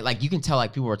back, and like you can tell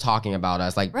like people were talking about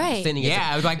us, like sending it.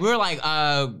 Yeah, it was like we were like,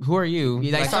 who are you?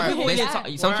 Like, some people we didn't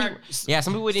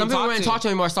talk to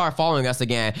anymore. Started following us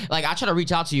again. Like I tried to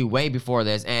reach out to you way before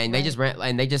this, and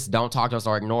they just don't talk to us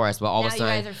or ignore us. But all of a sudden,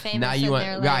 you guys are famous. Now you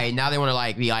want now they want to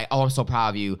like be like, oh, I'm so proud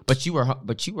of you, but you were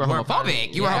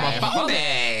homophobic. You were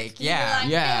homophobic.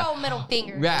 Yeah. Middle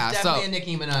finger. Yeah, definitely a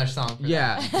Nicki Minaj song.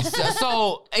 Yeah.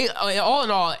 So all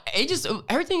in all,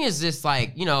 everything is just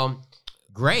like, you know,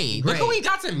 great. Look who we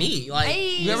got to meet. Like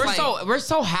we're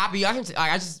so happy. I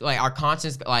just like our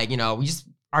conscience, like, you know, we just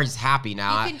are just happy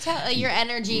now. You can tell your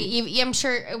energy. I'm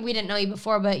sure we didn't know you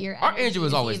before, but our energy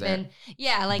was always there.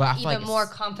 Yeah, like even more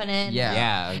confident.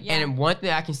 Yeah. And one thing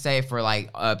I can say for like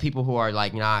people who are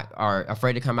like are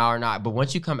afraid to come out or not, but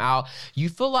once you come out, you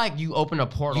feel like you open a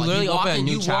portal. You literally open a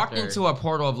new chapter. Walked into a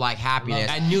portal of like happiness.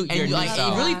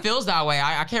 It really feels that way.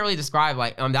 I can't really describe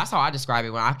like that's how I describe it.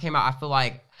 When I came out, I feel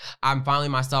like I'm finally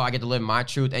myself. I get to live my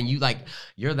truth, and you're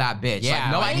that bitch.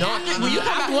 Yeah,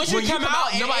 once you come out,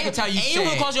 nobody can tell you shit.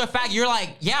 Anyone calls you a faggot, you're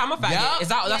like, yeah, I'm a faggot.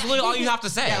 That's literally all you have to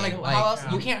say. Yeah, like how else?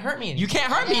 You can't hurt me anymore. You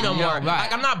can't hurt me no more.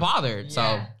 Like I'm not bothered.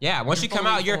 So once you come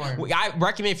out, I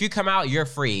recommend if you come out, you're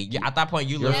free. At that point,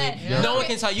 you literally no one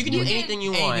can tell you. You can do anything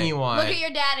you want. Look at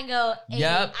your dad and go, hey,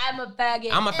 I'm a faggot.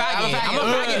 I'm a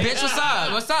faggot, bitch. What's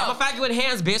up? What's up? I'm a faggot with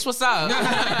hands, bitch. What's up?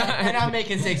 And I'm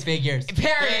making 6 figures.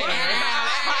 Period.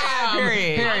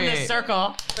 On this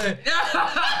circle. Y'all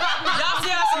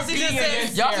see us in season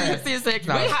 6. Y'all see season 6.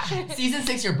 Wait, season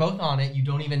 6, you're both on it. You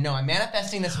don't even know. I'm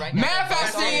manifesting this right now.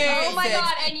 Manifesting it. Oh my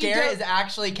god! And Garrett is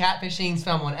actually catfishing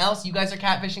someone else. You guys are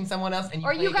catfishing someone else, and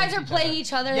you guys are playing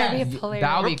each other. Yeah. That'd be hilarious.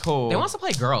 That would be cool. They want us to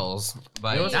play girls,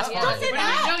 but that's fun.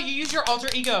 No, you use your alter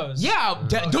egos. Yeah.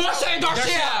 Dorsey and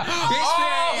Garcia.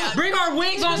 Bring our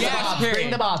wings on.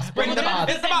 Bring the bobs. Bring the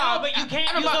bobs. No, but you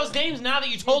can't use those names now that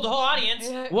you told the whole audience.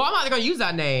 Well, I'm not gonna use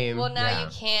that name. Well, now you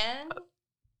can.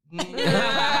 Well,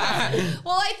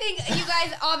 I think you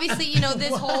guys obviously, you know,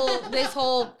 this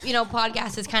whole, you know,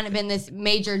 podcast has kind of been this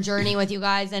major journey with you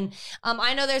guys, and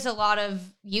I know there's a lot of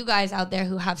you guys out there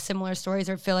who have similar stories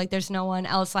or feel like there's no one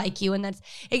else like you, and that's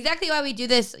exactly why we do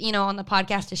this, you know, on the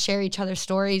podcast, to share each other's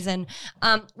stories, and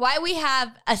why we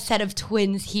have a set of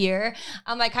twins here.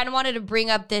 I kind of wanted to bring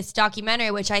up this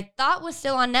documentary, which I thought was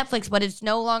still on Netflix, but it's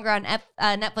no longer on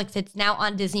Netflix. It's now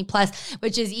on Disney Plus,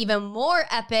 which is even more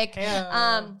epic.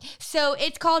 So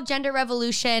it's called Gender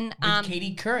Revolution. With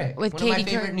Katie Couric, with one of my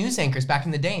Katie favorite Couric. news anchors back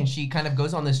in the day, and she kind of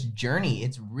goes on this journey.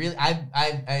 It's really,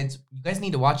 you guys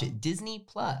need to watch it. Disney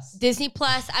Plus. Disney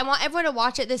Plus. I want everyone to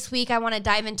watch it this week. I want to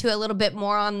dive into it a little bit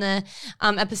more on the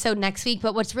episode next week.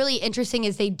 But what's really interesting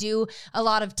is they do a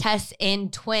lot of tests in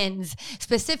twins,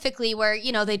 specifically where,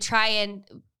 you know, they try and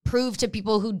prove to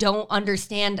people who don't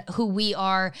understand who we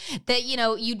are that, you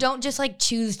know, you don't just like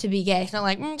choose to be gay. It's not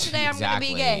like, today I'm going to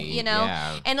be gay, you know?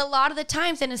 Yeah. And a lot of the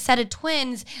times in a set of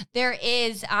twins, there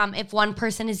is, if one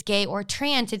person is gay or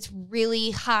trans, it's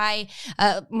really high,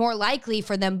 more likely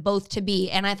for them both to be.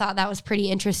 And I thought that was pretty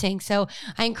interesting. So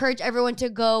I encourage everyone to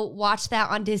go watch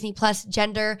that on Disney Plus,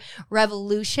 Gender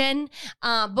Revolution.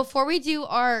 Before we do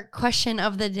our question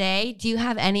of the day, do you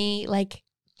have any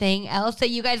thing else that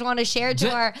you guys want to share to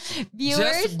our viewers?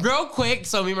 Just real quick.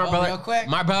 So me and my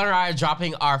brother and I are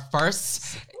dropping our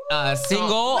first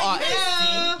single.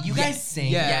 You guys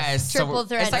sing? Yes. Triple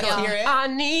threat, it's like y'all. I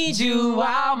need you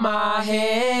out my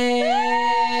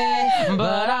head,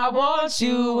 but I want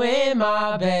you in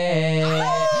my bed.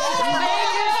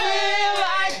 Make it feel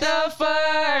like the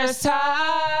first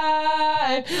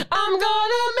time. I'm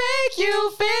gonna make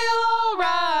you feel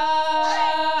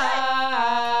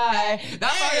alright.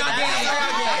 That's all y'all get.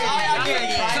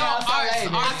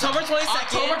 October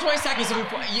 22nd. So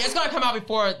it's gonna come out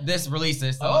before this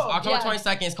releases. So October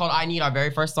 22nd is called "I Need," our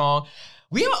very first song.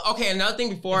 Another thing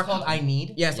before. It's called I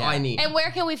Need? Yes, "I Need." And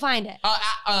where can we find it?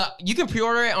 You can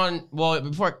pre-order it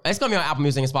before it's gonna be on Apple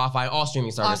Music and Spotify, all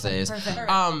streaming services. Awesome, perfect.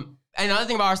 Another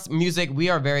thing about our music, we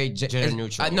are very gender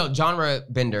neutral. No, genre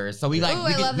benders. So we Ooh, I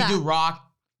love we that. do rock,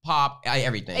 pop,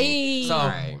 everything. Hey.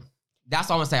 So that's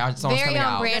all I'm gonna say. Our song's Very coming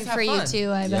on out. brand Let's for have you fun.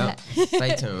 too, I bet.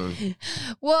 Stay tuned.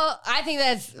 Well, I think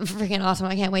that's freaking awesome.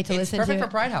 I can't wait to It's listen perfect to for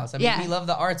it. Pride House. I mean, Yeah. we love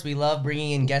the arts. We love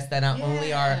bringing in guests that not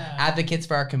only are advocates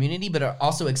for our community, but are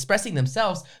also expressing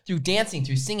themselves through dancing,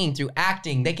 through singing, through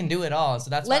acting. They can do it all. So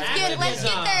that's Let's why get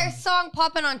their song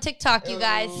popping on TikTok, you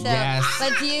guys. So Yes.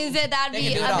 let's use it. That'd they be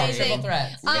can do it all. amazing. Triple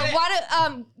threats.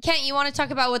 Kent, you want to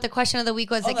talk about what the question of the week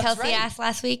was that that's Kelsey right. asked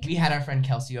last week? We had our friend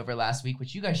Kelsey over last week,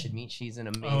 which you guys should meet. She's an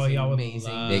amazing, y'all would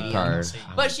amazing love Big card.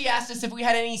 But she asked us if we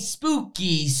had any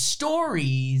spooky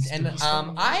stories.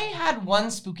 I had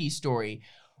one spooky story.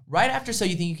 Right after So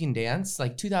You Think You Can Dance,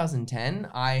 like 2010,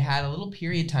 I had a little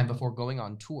period time before going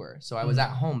on tour. So I was at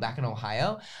home back in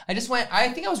Ohio. I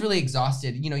think I was really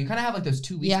exhausted. You know, you kind of have like those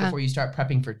 2 weeks Yeah. before you start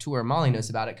prepping for tour. Molly knows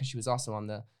about it because she was also on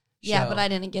the Yeah, show. but I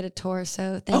didn't get a tour,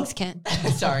 so thanks, Kent.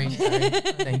 Sorry.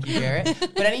 Thank you, Garrett.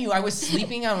 But anywho, I was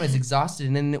sleeping, I was exhausted,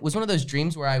 and then it was one of those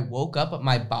dreams where I woke up, but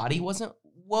my body wasn't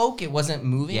woke, it wasn't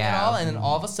moving at Yeah. all, and then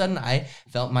all of a sudden I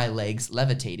felt my legs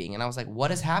levitating, and I was like, what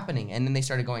is happening? And then they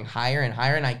started going higher and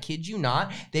higher, and I kid you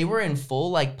not, they were in full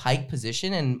like pike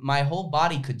position, and my whole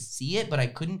body could see it, but I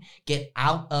couldn't get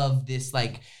out of this,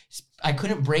 I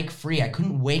couldn't break free, I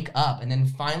couldn't wake up, and then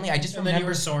finally I just And then you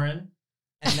remember were Soren.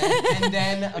 and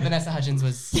then Vanessa Hudgens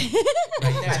was right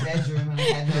In my there. bedroom, I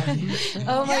had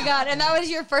Oh my god! And that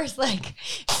was your first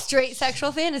straight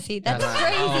sexual fantasy. That's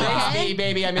crazy. Oh, Ken.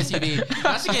 baby, I miss you, B.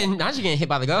 Not you getting hit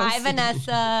by the ghost. Hi,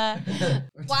 Vanessa.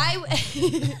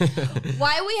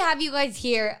 Why we have you guys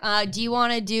here? Do you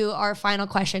want to do our final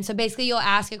question? So basically, you'll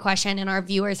ask a question, and our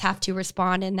viewers have to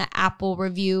respond in the Apple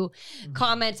review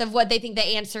comments of what they think the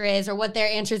answer is, or what their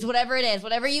answer is, whatever it is,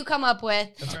 whatever you come up with.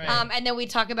 That's right. And then we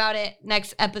talk about it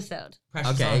next episode.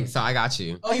 Okay, so I got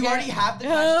you. Oh, you already have the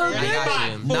question? I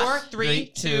got you. 5, 4, 3,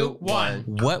 2, 1.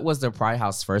 What was the Pride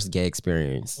House first gay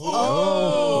experience?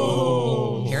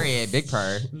 Oh. Period. Big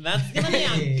purr. That's gonna be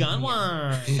a good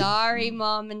one. Sorry,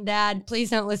 Mom and Dad. Please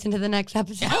don't listen to the next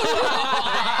episode.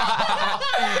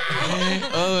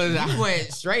 Oh, that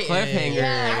went straight cliffhanger.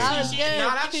 Yeah, that was good. No,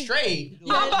 not straight.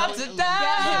 I'm about to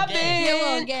dive You're a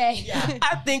little in. gay.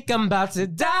 I think I'm about to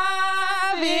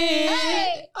dive in.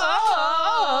 Hey.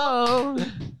 Oh.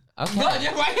 Okay. Hey,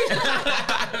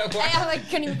 I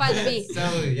couldn't even find the beat.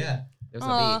 So, yeah. There's a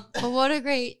Aw, well, what a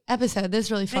great episode. This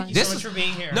is really fun. Thank you This so much is- for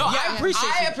being here. No, I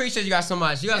Yeah. appreciate you guys so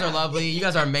much. You guys are lovely. You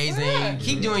guys are amazing.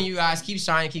 Keep doing you guys. Keep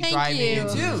shining. Keep Thank thriving. you.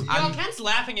 Too. Yo, Ken's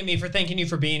laughing at me for thanking you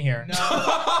for being here. Ken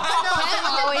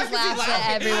always laughs at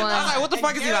I was everyone. like, what the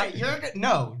fuck is he like?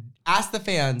 No. Ask the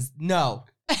fans. No.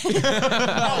 Good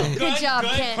job,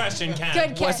 Good Ken. question, Ken.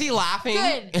 Good, Ken. Was he laughing?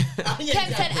 Good.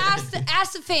 Ken said,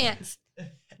 ask the fans.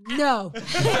 No.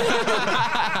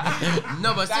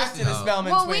 No, but Back to seriously, the though.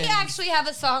 Spellman Well, Twins. we actually have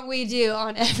a song we do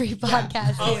on every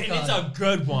podcast. Oh, and it's a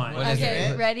good one. What is Okay,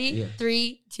 it? ready? Yeah.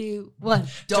 3, 2, 1.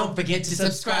 Don't forget to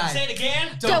subscribe. Say it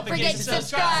again. Don't forget to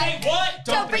subscribe. Say what?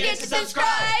 Don't forget to subscribe.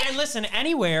 And listen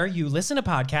anywhere you listen to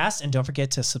podcasts, and don't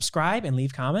forget to subscribe and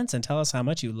leave comments and tell us how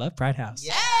much you love Pride House.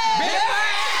 Yeah.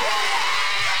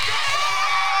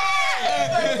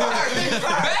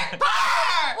 Back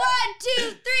bar! 1, 2,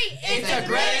 3. It's a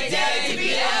great day to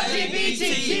be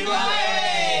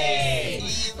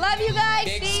LGBTQIA. Love you guys.